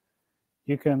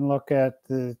 You can look at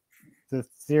the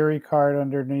theory card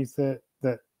underneath it,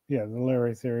 the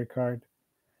literary theory card.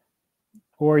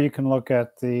 Or you can look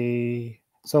at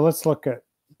so let's look at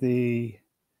the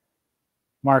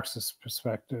Marxist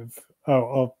perspective.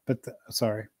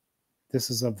 Sorry. This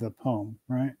is of the poem,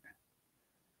 right?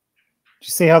 Do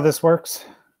you see how this works?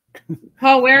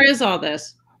 Paul, where is all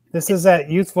this? This is at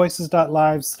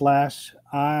youthvoices.live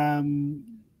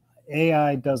 /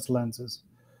 AI does lenses.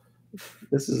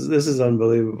 This is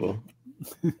unbelievable.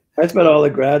 I spent all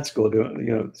of grad school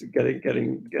doing,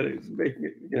 getting,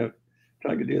 making it,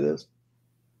 trying to do this.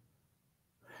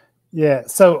 Yeah.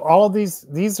 So all of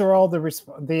these are all the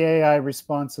AI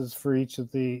responses for each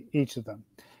of them,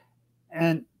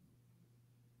 and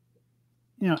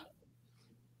you know,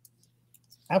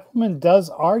 Appleman does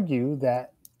argue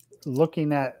that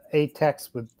looking at a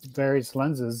text with various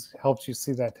lenses helps you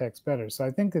see that text better. So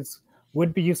I think it's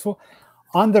would be useful.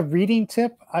 On the reading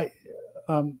tip,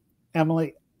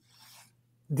 Emily,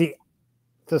 the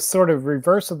sort of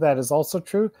reverse of that is also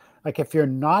true. Like if you're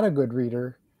not a good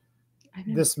reader,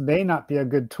 this may not be a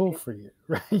good tool for you,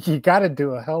 right? You got to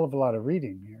do a hell of a lot of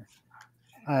reading here.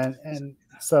 And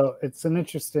so it's an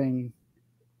interesting,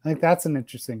 I think that's an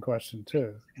interesting question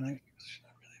too, right?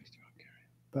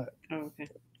 But okay.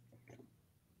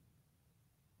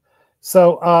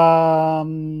 So let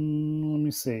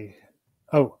me see.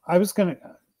 Oh, I was gonna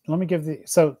let me give the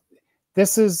so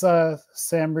this is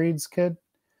Sam Reed's kid,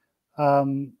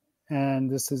 and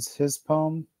this is his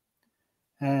poem,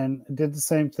 and did the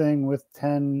same thing with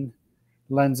 10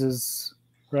 lenses,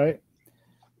 right?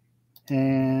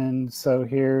 And so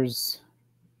here's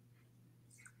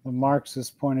the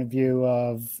Marxist point of view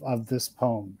of this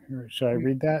poem. Should I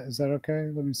read that? Is that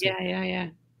okay? Let me see. Yeah.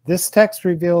 This text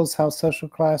reveals how social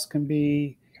class can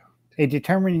be a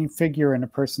determining figure in a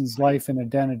person's life and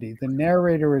identity. The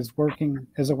narrator is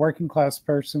a working class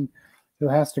person who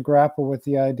has to grapple with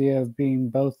the idea of being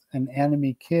both an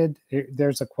enemy kid.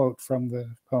 There's a quote from the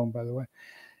poem, by the way,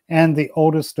 and the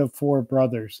oldest of 4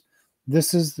 brothers.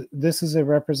 This is a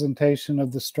representation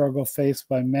of the struggle faced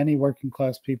by many working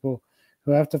class people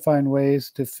who have to find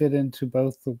ways to fit into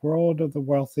both the world of the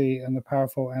wealthy and the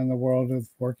powerful and the world of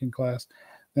working class.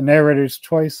 The narrator's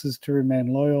choice is to remain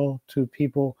loyal to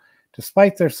people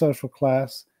despite their social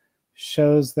class,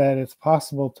 shows that it's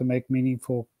possible to make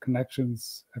meaningful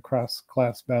connections across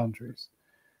class boundaries.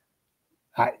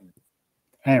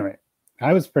 Anyway,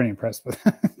 I was pretty impressed with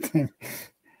that.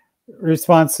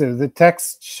 Response to the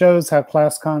text shows how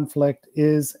class conflict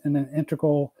is an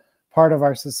integral part of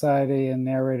our society, and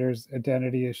narrator's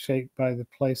identity is shaped by the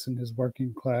place in the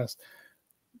working class,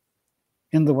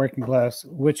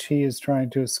 which he is trying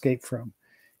to escape from.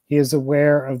 He is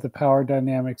aware of the power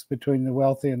dynamics between the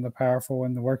wealthy and the powerful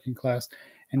and the working class,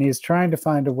 and he is trying to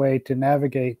find a way to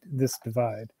navigate this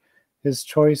divide. His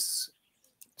choice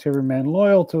to remain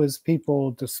loyal to his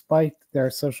people despite their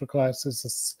social class is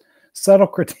a subtle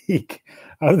critique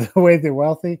of the way the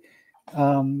wealthy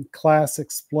class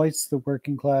exploits the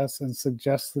working class and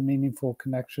suggests the meaningful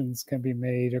connections can be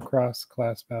made across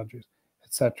class boundaries,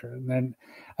 etc. And then,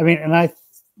 I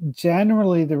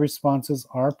generally the responses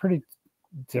are pretty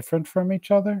different from each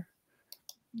other,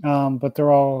 but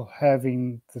they're all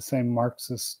having the same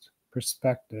Marxist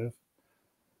perspective.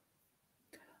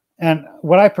 And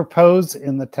what I propose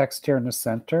in the text here in the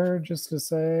center, just to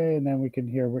say, and then we can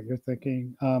hear what you're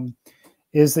thinking,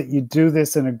 is that you do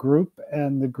this in a group,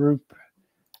 and the group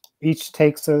each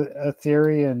takes a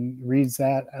theory and reads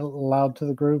that aloud to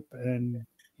the group, and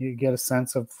you get a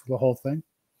sense of the whole thing.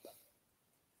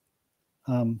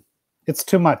 It's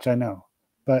too much, I know,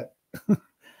 but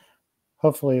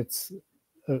hopefully it's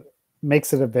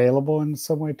makes it available in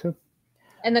some way too.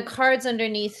 And the cards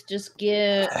underneath just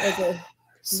give like a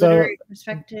literary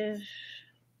perspective.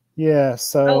 Yeah.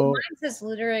 So mine says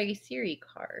literary theory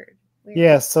card. Weird.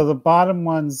 Yeah. So the bottom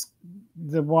ones,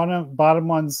 bottom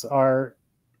ones are.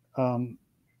 Have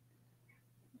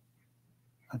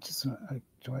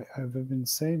I been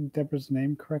saying Deborah's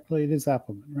name correctly? It is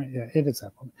Appleman, right? Yeah, it is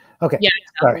Appleman. Okay. Yeah.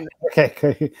 Sorry.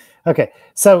 Okay.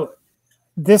 So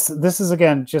this is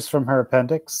again just from her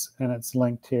appendix, and it's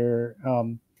linked here.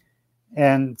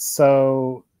 And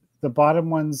so the bottom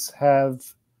ones have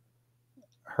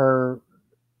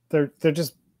they're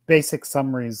just basic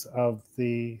summaries of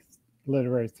the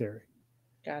literary theory.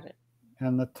 Got it.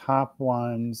 And the top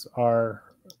ones are,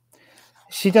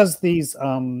 she does these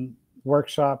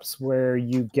workshops where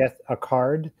you get a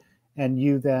card and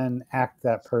you then act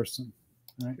that person,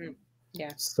 right?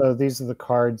 Yeah. So these are the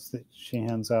cards that she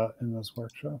hands out in those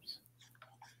workshops.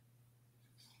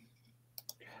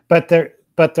 But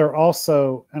they're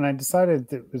also, and I decided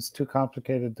that it was too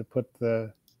complicated to put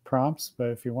the prompts, but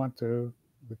if you want to,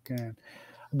 we can.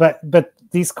 But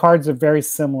these cards are very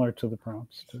similar to the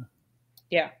prompts too.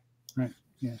 Yeah. Right.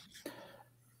 Yeah.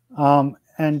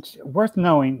 And worth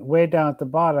knowing, way down at the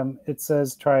bottom, it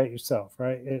says try it yourself,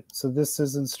 right? So this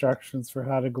is instructions for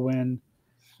how to go in,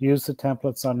 use the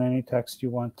templates on any text you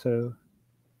want to,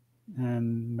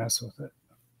 and mess with it.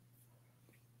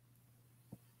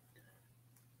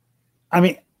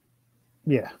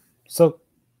 Yeah. So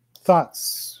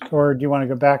thoughts, or do you want to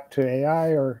go back to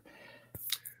AI, or?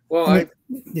 Well, I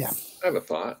have a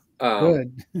thought.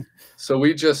 Good. So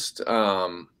we just,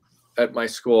 at my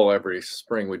school, every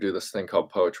spring we do this thing called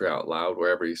Poetry Out Loud, where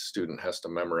every student has to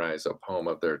memorize a poem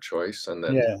of their choice and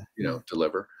then,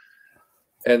 deliver.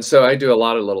 And so I do a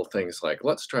lot of little things like,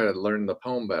 let's try to learn the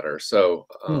poem better. So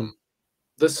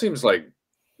this seems like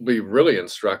be really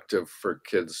instructive for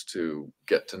kids to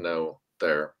get to know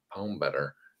their poem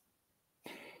better.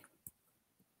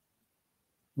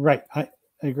 Right. I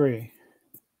agree.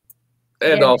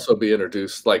 And also be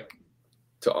introduced like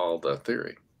to all the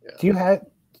theory. Yeah. Do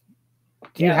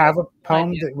you have a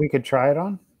poem that we could try it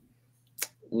on?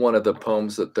 One of the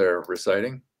poems that they're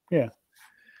reciting? Yeah.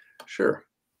 Sure.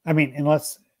 I mean,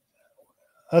 unless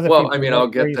other well, people I mean, I'll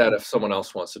get that if someone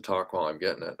else wants to talk while I'm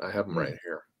getting it. I have them right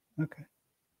here. Okay.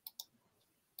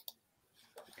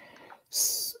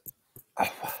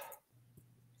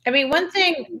 I mean, one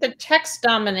thing, the text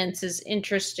dominance is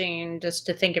interesting just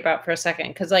to think about for a second,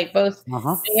 because like both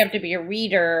you have to be a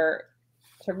reader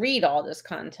to read all this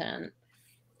content.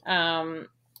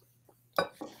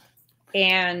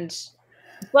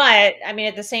 But I mean,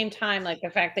 at the same time, like the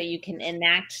fact that you can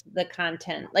enact the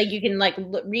content, like you can like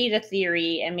read a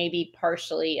theory and maybe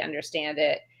partially understand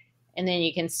it, and then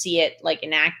you can see it like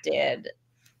enacted,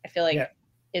 I feel like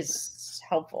is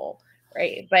helpful,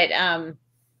 right?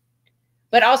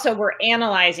 But also we're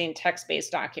analyzing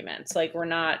text-based documents. Like we're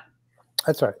not.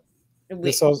 That's right.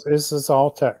 This is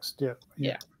all text.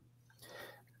 Yeah.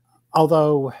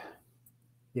 Although,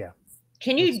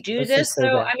 can you do this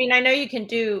though? I mean, I know you can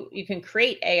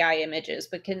create AI images,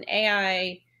 but can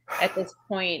AI at this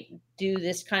point do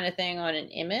this kind of thing on an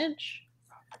image?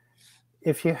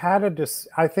 If you had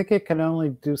I think it can only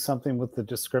do something with the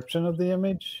description of the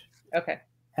image. Okay.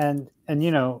 And you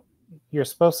know, you're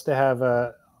supposed to have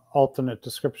a alternate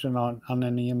description on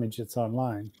any image that's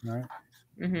online, right?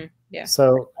 Yeah.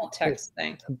 So text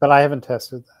thing. But I haven't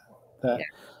tested that. Yeah.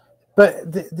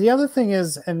 But the other thing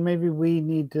is, and maybe we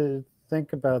need to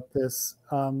think about this,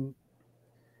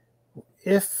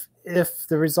 if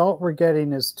the result we're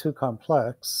getting is too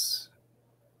complex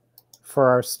for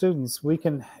our students, we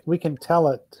can tell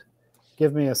it,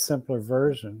 give me a simpler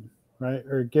version, right?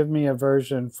 Or give me a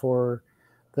version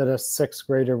that a sixth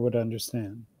grader would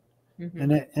understand.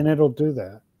 And it'll do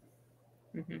that.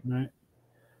 Right?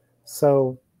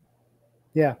 So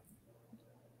yeah,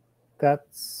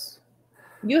 that's.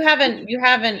 You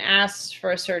haven't asked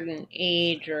for a certain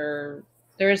age, or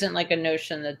there isn't like a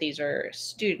notion that these are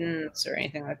students or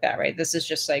anything like that, right? This is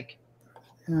just like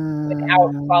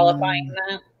without qualifying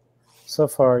that. So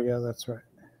far, yeah, that's right.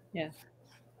 Yeah.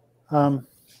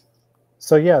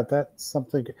 So yeah, that's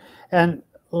something. And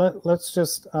let's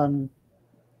just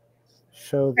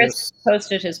show Chris this.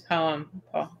 Posted his poem,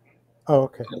 Paul. Oh,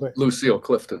 okay. Wait. Lucille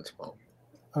Clifton's poem.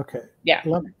 Okay. Yeah.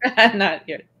 Not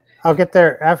yours. I'll get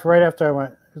there right after I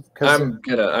went. I'm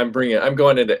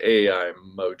going into AI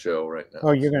mojo right now.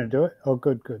 Oh, you're gonna do it? Oh,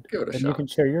 good. Give it a shot. You can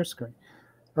share your screen,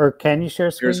 or can you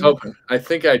share screen? Here's hoping. I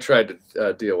think I tried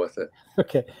to deal with it.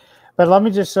 Okay, but let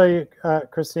me just show you,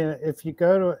 Christina. If you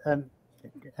go to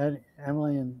and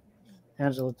Emily and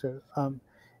Angela too,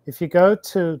 if you go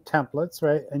to templates,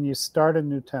 right, and you start a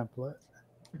new template,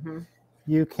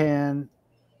 you can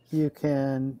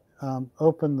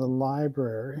open the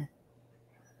library.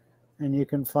 And you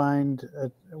can find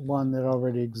one that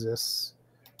already exists,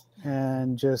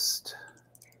 and just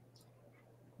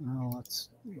let's.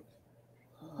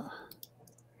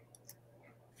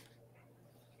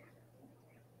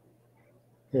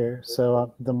 Here,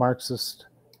 so the Marxist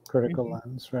critical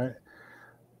lens, right?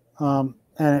 And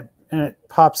it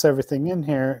pops everything in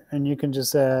here, and you can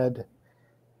just add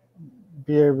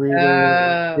be a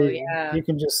reader. You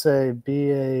can just say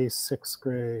be a sixth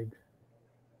grade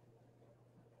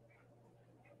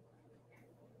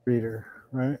reader,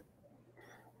 right?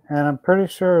 And I'm pretty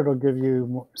sure it'll give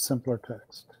you simpler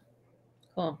text.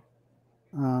 Cool.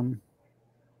 And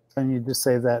you just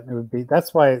say that, and it would be.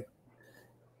 That's why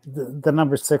the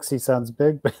number 60 sounds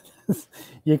big, but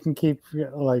you can keep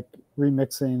like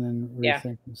remixing and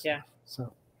rethinking stuff. Yeah.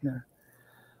 So yeah.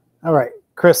 All right,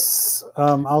 Chris.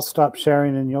 I'll stop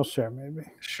sharing, and you'll share maybe.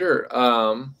 Sure.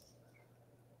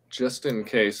 Just in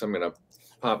case, I'm gonna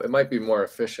pop. It might be more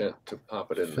efficient to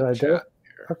pop it in the chat.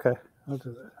 Okay, I'll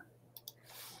do that.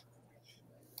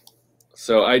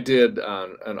 So I did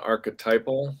an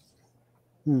archetypal.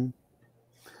 Do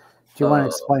you want to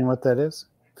explain what that is?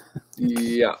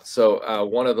 Yeah. So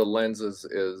one of the lenses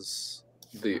is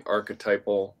the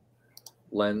archetypal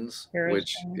lens,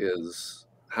 which is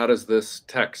how does this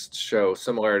text show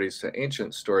similarities to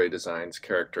ancient story designs,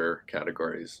 character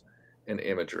categories, and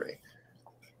imagery.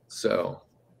 So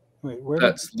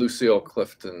that's Lucille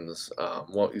Clifton's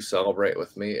Won't You Celebrate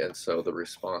With Me? And so the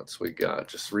response we got,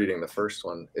 just reading the first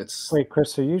one, it's... Wait,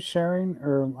 Chris, are you sharing,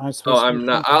 or am I supposed to... I'm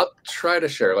not. I'll try to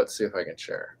share. Let's see if I can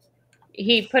share.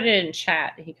 He put it in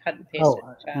chat. He cut and pasted Oh,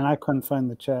 in chat. and I couldn't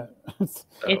find the chat.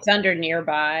 It's under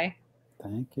nearby.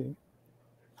 Thank you.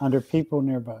 Under people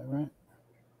nearby, right?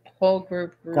 Whole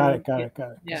group. Got it.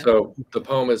 Yeah. So the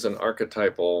poem is an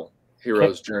archetypal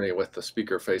hero's journey with the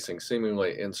speaker facing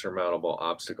seemingly insurmountable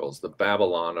obstacles, the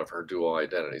Babylon of her dual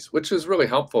identities, which is really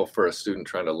helpful for a student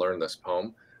trying to learn this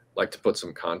poem, like to put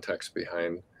some context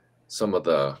behind some of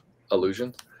the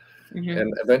allusions.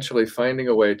 And eventually finding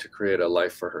a way to create a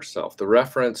life for herself. The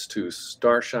reference to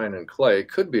starshine and clay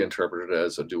could be interpreted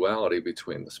as a duality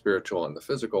between the spiritual and the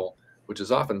physical, which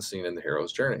is often seen in the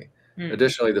hero's journey.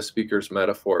 Additionally, the speaker's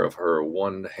metaphor of her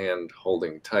one hand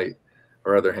holding tight,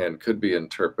 her other hand could be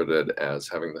interpreted as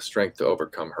having the strength to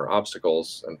overcome her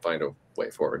obstacles and find a way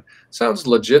forward. Sounds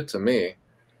legit to me.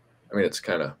 I mean, it's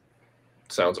kind of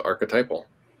sounds archetypal.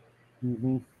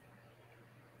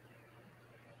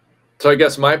 So I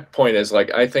guess my point is,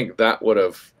 like, I think that would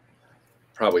have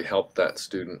probably helped that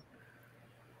student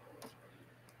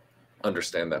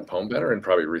understand that poem better and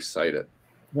probably recite it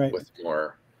with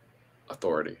more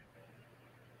authority.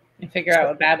 And figure out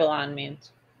what Babylon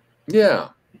means. Yeah.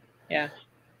 Yeah.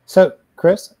 So,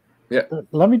 Chris, yeah,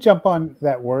 let me jump on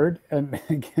that word. And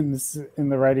again, this is in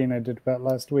the writing I did about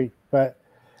last week. But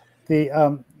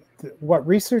what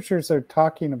researchers are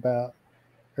talking about,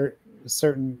 or a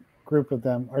certain group of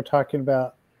them are talking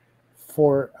about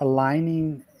for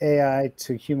aligning AI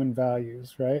to human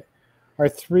values, right, are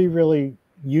three really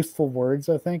useful words,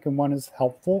 I think. And one is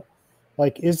helpful.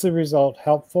 Like, is the result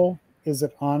helpful? Is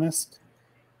it honest?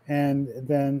 And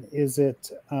then is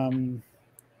it,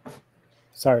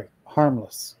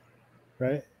 harmless,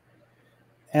 right?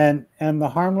 And the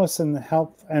harmless and the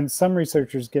help, and some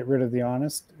researchers get rid of the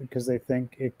honest because they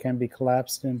think it can be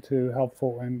collapsed into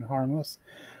helpful and harmless.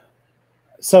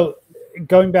 So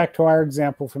going back to our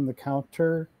example from the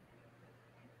counter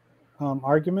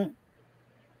argument,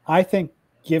 I think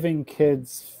giving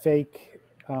kids fake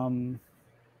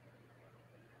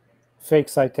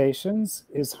citations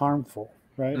is harmful,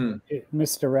 right? It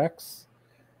misdirects.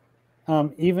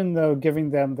 Even though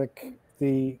giving them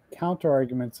the counter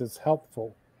arguments is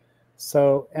helpful.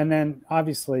 So, and then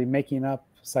obviously making up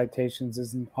citations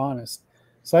isn't honest.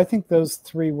 So I think those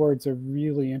three words are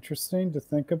really interesting to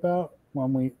think about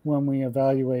when we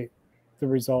evaluate the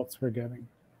results we're getting.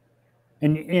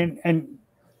 And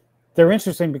they're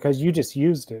interesting because you just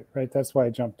used it, right? That's why I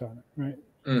jumped on it, right?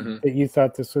 That you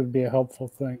thought this would be a helpful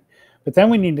thing. But then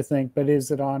we need to think, but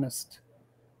is it honest?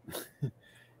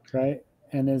 Right?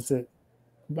 And is it,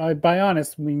 by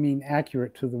honest, we mean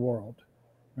accurate to the world,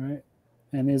 right?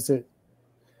 And is it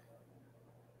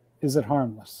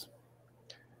harmless?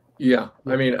 Yeah.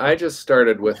 I mean, I just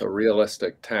started with a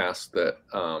realistic task that,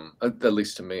 at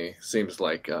least to me, seems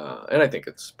like, and I think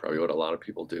it's probably what a lot of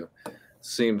people do,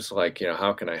 seems like,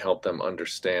 how can I help them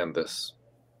understand this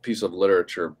piece of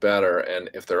literature better? And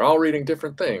if they're all reading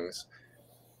different things,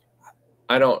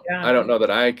 I don't know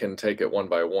that I can take it one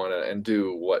by one and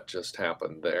do what just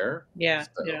happened there. Yeah.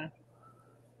 So,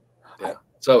 yeah.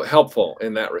 So helpful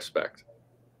in that respect.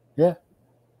 Yeah.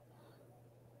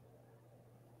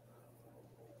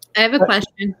 I have a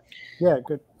question. Yeah,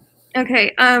 good.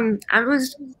 Okay. I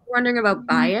was wondering about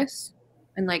bias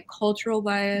and like cultural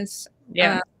bias.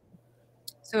 Yeah.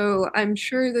 So I'm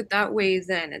sure that weighs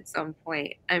in at some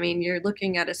point. I mean, you're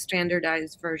looking at a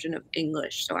standardized version of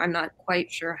English, so I'm not quite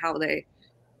sure how they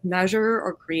measure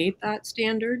or create that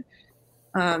standard.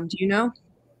 Do you know?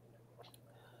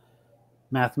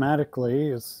 Mathematically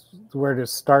is where to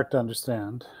start to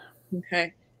understand.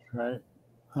 Okay. Right.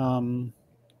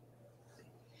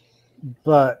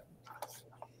 But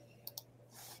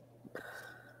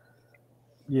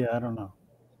yeah, I don't know.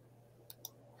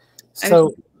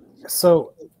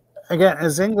 So again,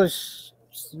 as English,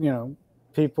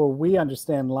 people, we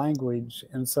understand language.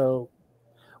 And so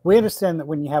we understand that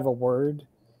when you have a word,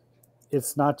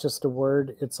 it's not just a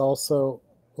word, it's also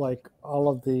like all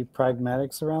of the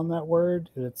pragmatics around that word.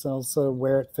 It's also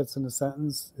where it fits in a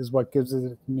sentence is what gives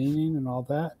it meaning and all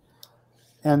that.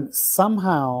 And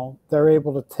somehow they're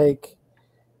able to take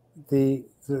the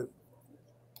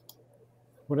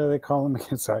what do they call them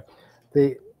again? Sorry.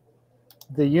 The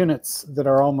units that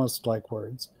are almost like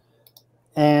words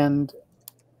and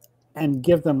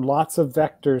give them lots of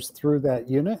vectors through that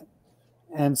unit.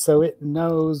 And so it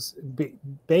knows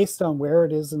based on where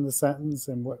it is in the sentence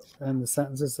and the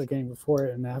sentences that came before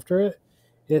it and after it,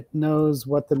 it knows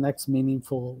what the next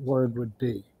meaningful word would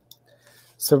be.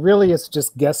 So really it's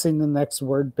just guessing the next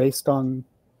word based on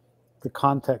the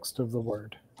context of the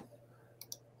word,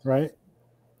 right?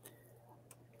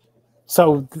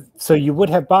 So you would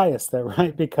have bias there,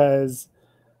 right? Because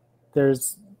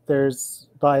there's there's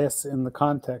bias in the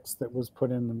context that was put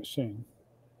in the machine.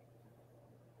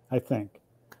 I think.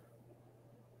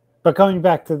 But going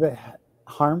back to the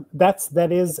harm,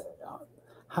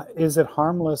 is it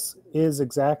harmless is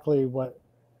exactly what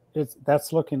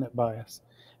that's looking at bias.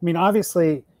 I mean,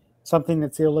 obviously, something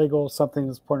that's illegal, something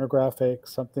that's pornographic,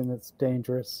 something that's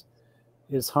dangerous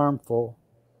is harmful,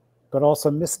 but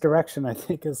also misdirection, I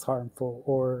think, is harmful,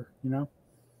 or,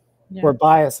 or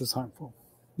bias is harmful.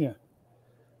 Yeah.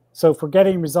 So if we're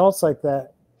getting results like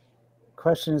that, the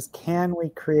question is, can we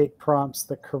create prompts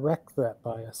that correct that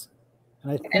bias?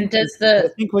 And I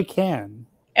think we can.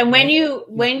 And when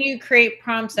you create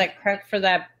prompts that correct for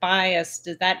that bias,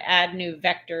 does that add new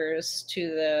vectors to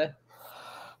the?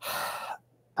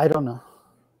 I don't know.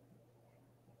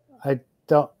 I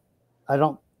don't.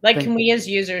 Like, can we as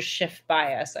users shift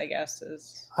bias? I guess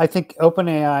is. I think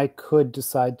OpenAI could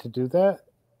decide to do that,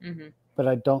 mm-hmm. but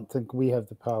I don't think we have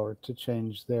the power to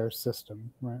change their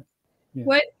system, right? Yeah.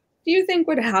 What do you think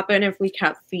would happen if we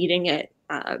kept feeding it,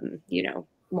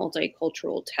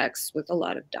 multicultural texts with a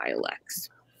lot of dialects?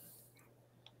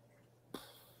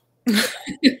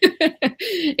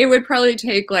 It would probably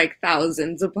take like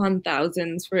thousands upon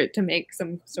thousands for it to make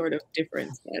some sort of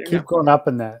difference. Keep going up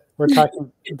in that. We're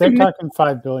talking. They're talking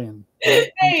 5 billion.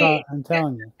 Right? Hey. I'm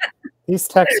telling you, these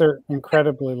texts are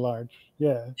incredibly large.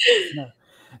 Yeah.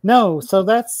 No. So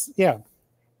that's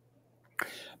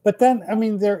But then, I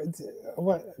mean,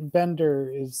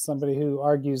 Bender is somebody who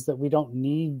argues that we don't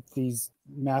need these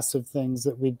massive things;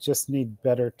 that we just need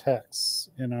better texts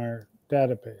in our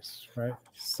database, right?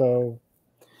 So,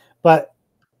 but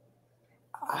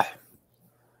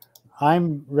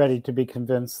I'm ready to be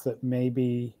convinced that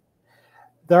maybe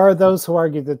there are those who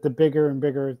argue that the bigger and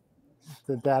bigger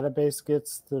the database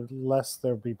gets, the less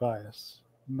there'll be bias.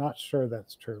 I'm not sure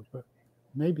that's true, but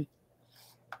maybe.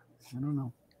 I don't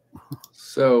know.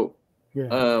 So,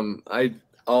 I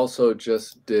also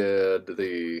just did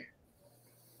the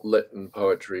Lytton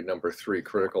Poetry #3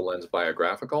 Critical Lens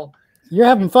Biographical. You're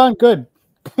having fun. Good.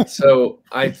 So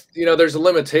there's a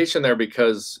limitation there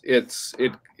because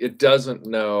it doesn't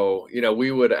know,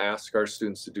 we would ask our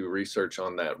students to do research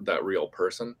on that real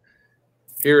person.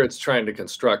 Here it's trying to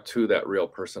construct who that real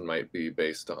person might be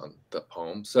based on the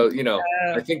poem. So,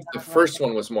 I think the first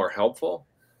one was more helpful,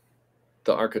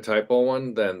 the archetypal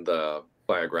one, than the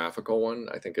biographical one.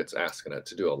 I think it's asking it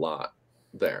to do a lot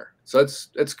there. So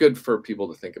it's good for people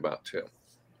to think about too.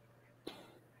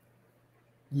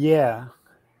 Yeah.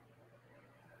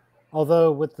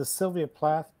 Although with the Sylvia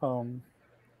Plath poem,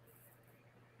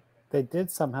 they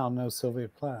did somehow know Sylvia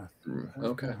Plath.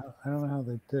 Okay. I don't know how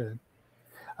they did.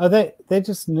 Oh, they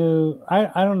just knew.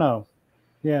 I don't know.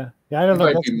 Yeah. I don't know.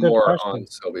 Might That's be a good more question. on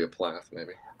Sylvia Plath,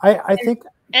 maybe. I think.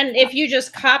 And if you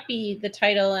just copy the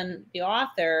title and the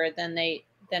author, then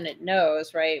it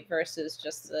knows, right? Versus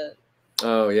just the.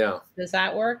 Oh yeah. Does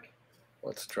that work?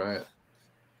 Let's try it.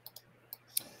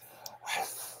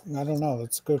 I don't know.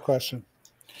 That's a good question.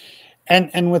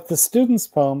 And with the student's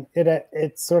poem,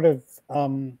 it sort of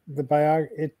it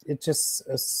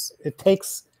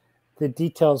takes the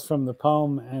details from the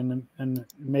poem and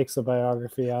makes a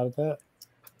biography out of that.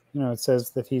 It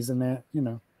says that he's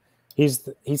he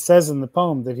says in the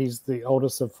poem that he's the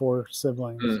oldest of 4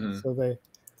 siblings. Mm-hmm.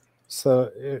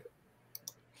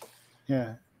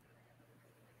 Yeah.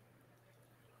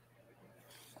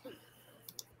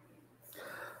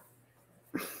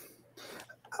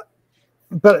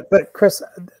 But Chris,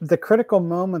 the critical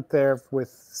moment there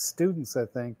with students, I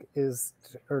think,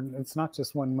 or it's not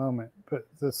just one moment, but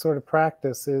the sort of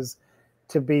practice is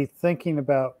to be thinking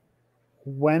about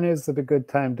when is it a good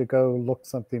time to go look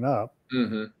something up,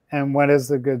 mm-hmm. and when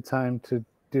is a good time to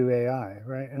do AI,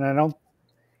 right? And I don't,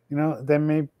 they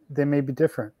may be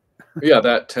different. Yeah,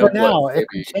 that template for now it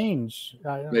could change.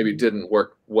 Maybe didn't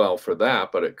work well for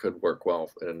that, but it could work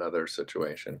well in another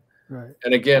situation. Right.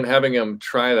 And again, having them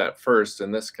try that first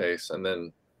in this case, and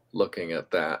then looking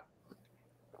at that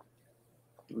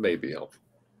may be helpful.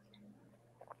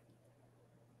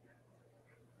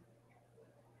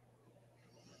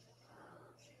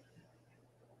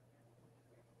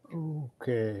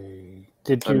 Okay.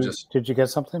 Did you get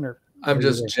something, or I'm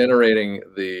just generating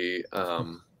the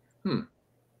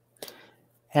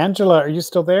Angela, are you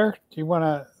still there? Do you want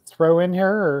to throw in here,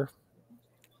 or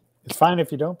it's fine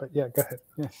if you don't, but yeah, go ahead.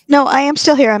 Yeah. No, I am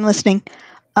still here. I'm listening.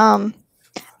 I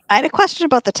had a question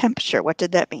about the temperature. What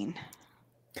did that mean?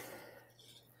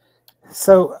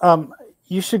 So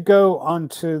you should go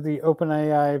onto the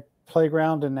OpenAI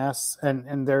playground and ask,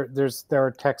 and there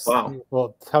are texts that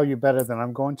will tell you better than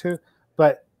I'm going to,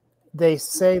 but they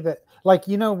say that, like,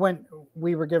 when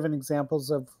we were given examples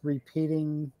of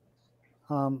repeating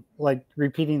like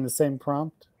repeating the same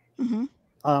prompt.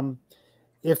 Mm-hmm.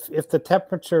 If the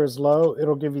temperature is low,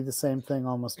 it'll give you the same thing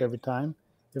almost every time.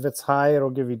 If it's high, it'll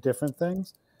give you different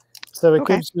things. So it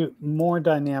Okay. gives you more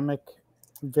dynamic,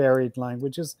 varied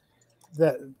languages.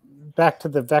 That back to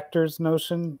the vectors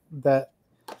notion, that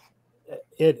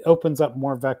it opens up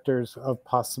more vectors of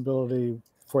possibility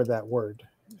for that word,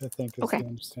 I think is Okay. the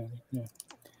understanding. Yeah.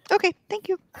 Okay, thank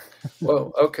you.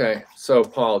 Well, okay. So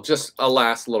Paul, just a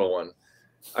last little one.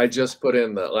 I just put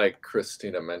in the, like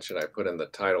Christina mentioned, I put in the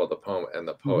title of the poem and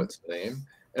the poet's name.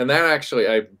 And that actually,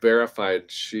 I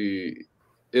verified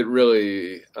it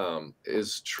really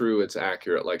is true. It's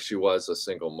accurate. Like she was a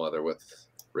single mother with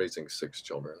raising 6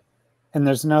 children. And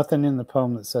there's nothing in the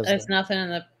poem that says There's that. nothing in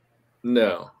the.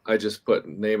 No, I just put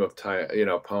name of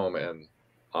poem and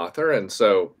author. And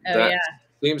so that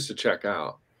seems to check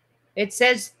out. It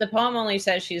says the poem only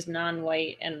says she's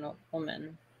non-white and a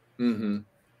woman. Mm-hmm.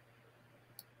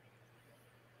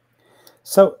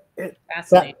 So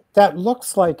Fascinating. that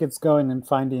looks like it's going and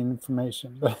finding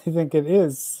information, but I think it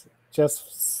is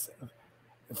just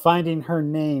finding her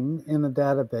name in the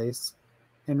database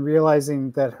and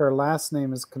realizing that her last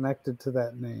name is connected to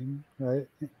that name, right,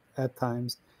 at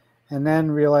times, and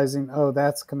then realizing, oh,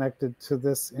 that's connected to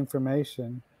this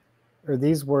information or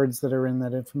these words that are in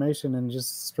that information, and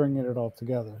just stringing it all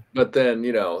together. But then,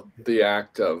 the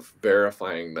act of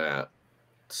verifying that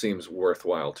seems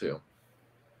worthwhile too.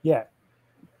 Yeah.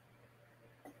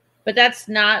 But that's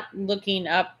not looking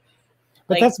up,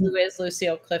 who is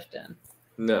Lucille Clifton?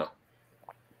 No.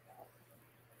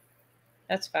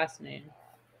 That's fascinating.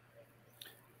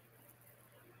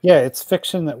 Yeah, it's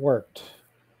fiction that worked.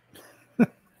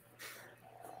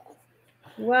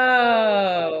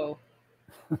 Whoa.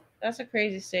 That's a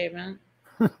crazy statement.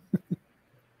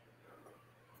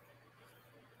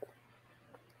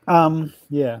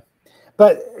 Yeah.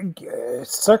 But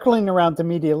circling around the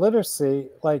media literacy,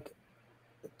 like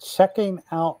checking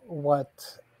out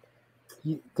what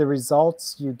the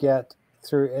results you get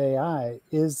through AI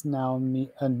is now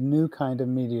a new kind of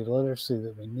media literacy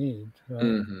that we need, right?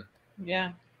 Mm-hmm.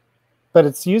 Yeah. But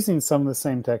it's using some of the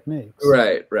same techniques.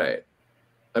 Right.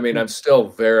 I mean, I'm still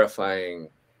verifying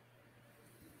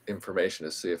information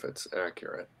to see if it's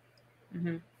accurate.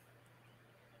 Mm-hmm.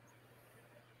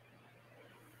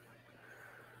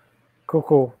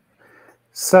 Cool.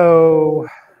 So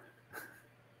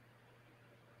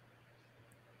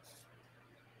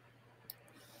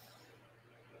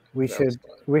we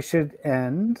should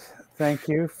end. Thank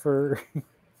you for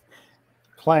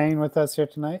playing with us here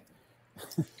tonight.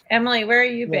 Emily, where are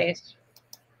you based?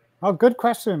 Oh, good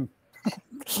question.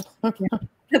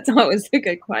 That's always a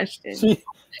good question.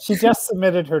 She just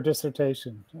submitted her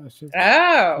dissertation.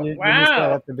 Wow.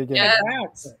 At the beginning. Yeah.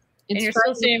 And you're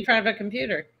still sitting in front of a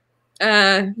computer.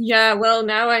 Yeah, well,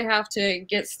 now I have to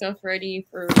get stuff ready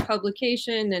for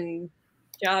publication and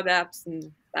job apps,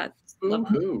 and that's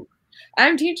lovely.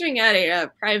 I'm teaching at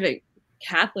a private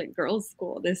Catholic girls'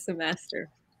 school this semester.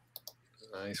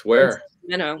 Nice. Where?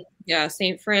 Yeah,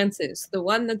 St. Francis, the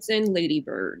one that's in Lady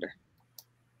Bird.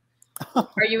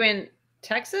 Are you in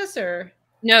Texas or?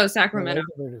 No, Sacramento.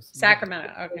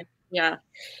 Sacramento, okay. Yeah,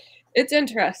 it's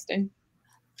interesting.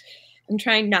 I'm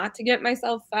trying not to get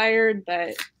myself fired,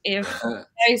 but if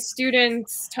my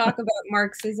students talk about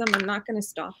Marxism, I'm not going to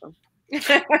stop them.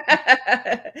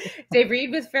 They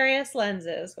read with various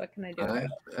lenses. What can I do?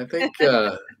 I think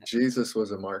Jesus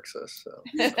was a Marxist. So.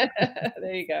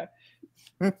 There you go.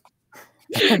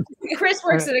 Chris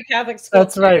works at a Catholic school.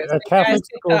 That's right. A Catholic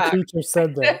school teacher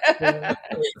said that.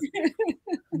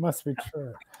 It must be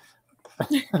true.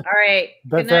 All right.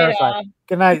 But good night, all.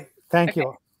 Good night. Thank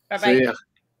you. Bye-bye. See ya.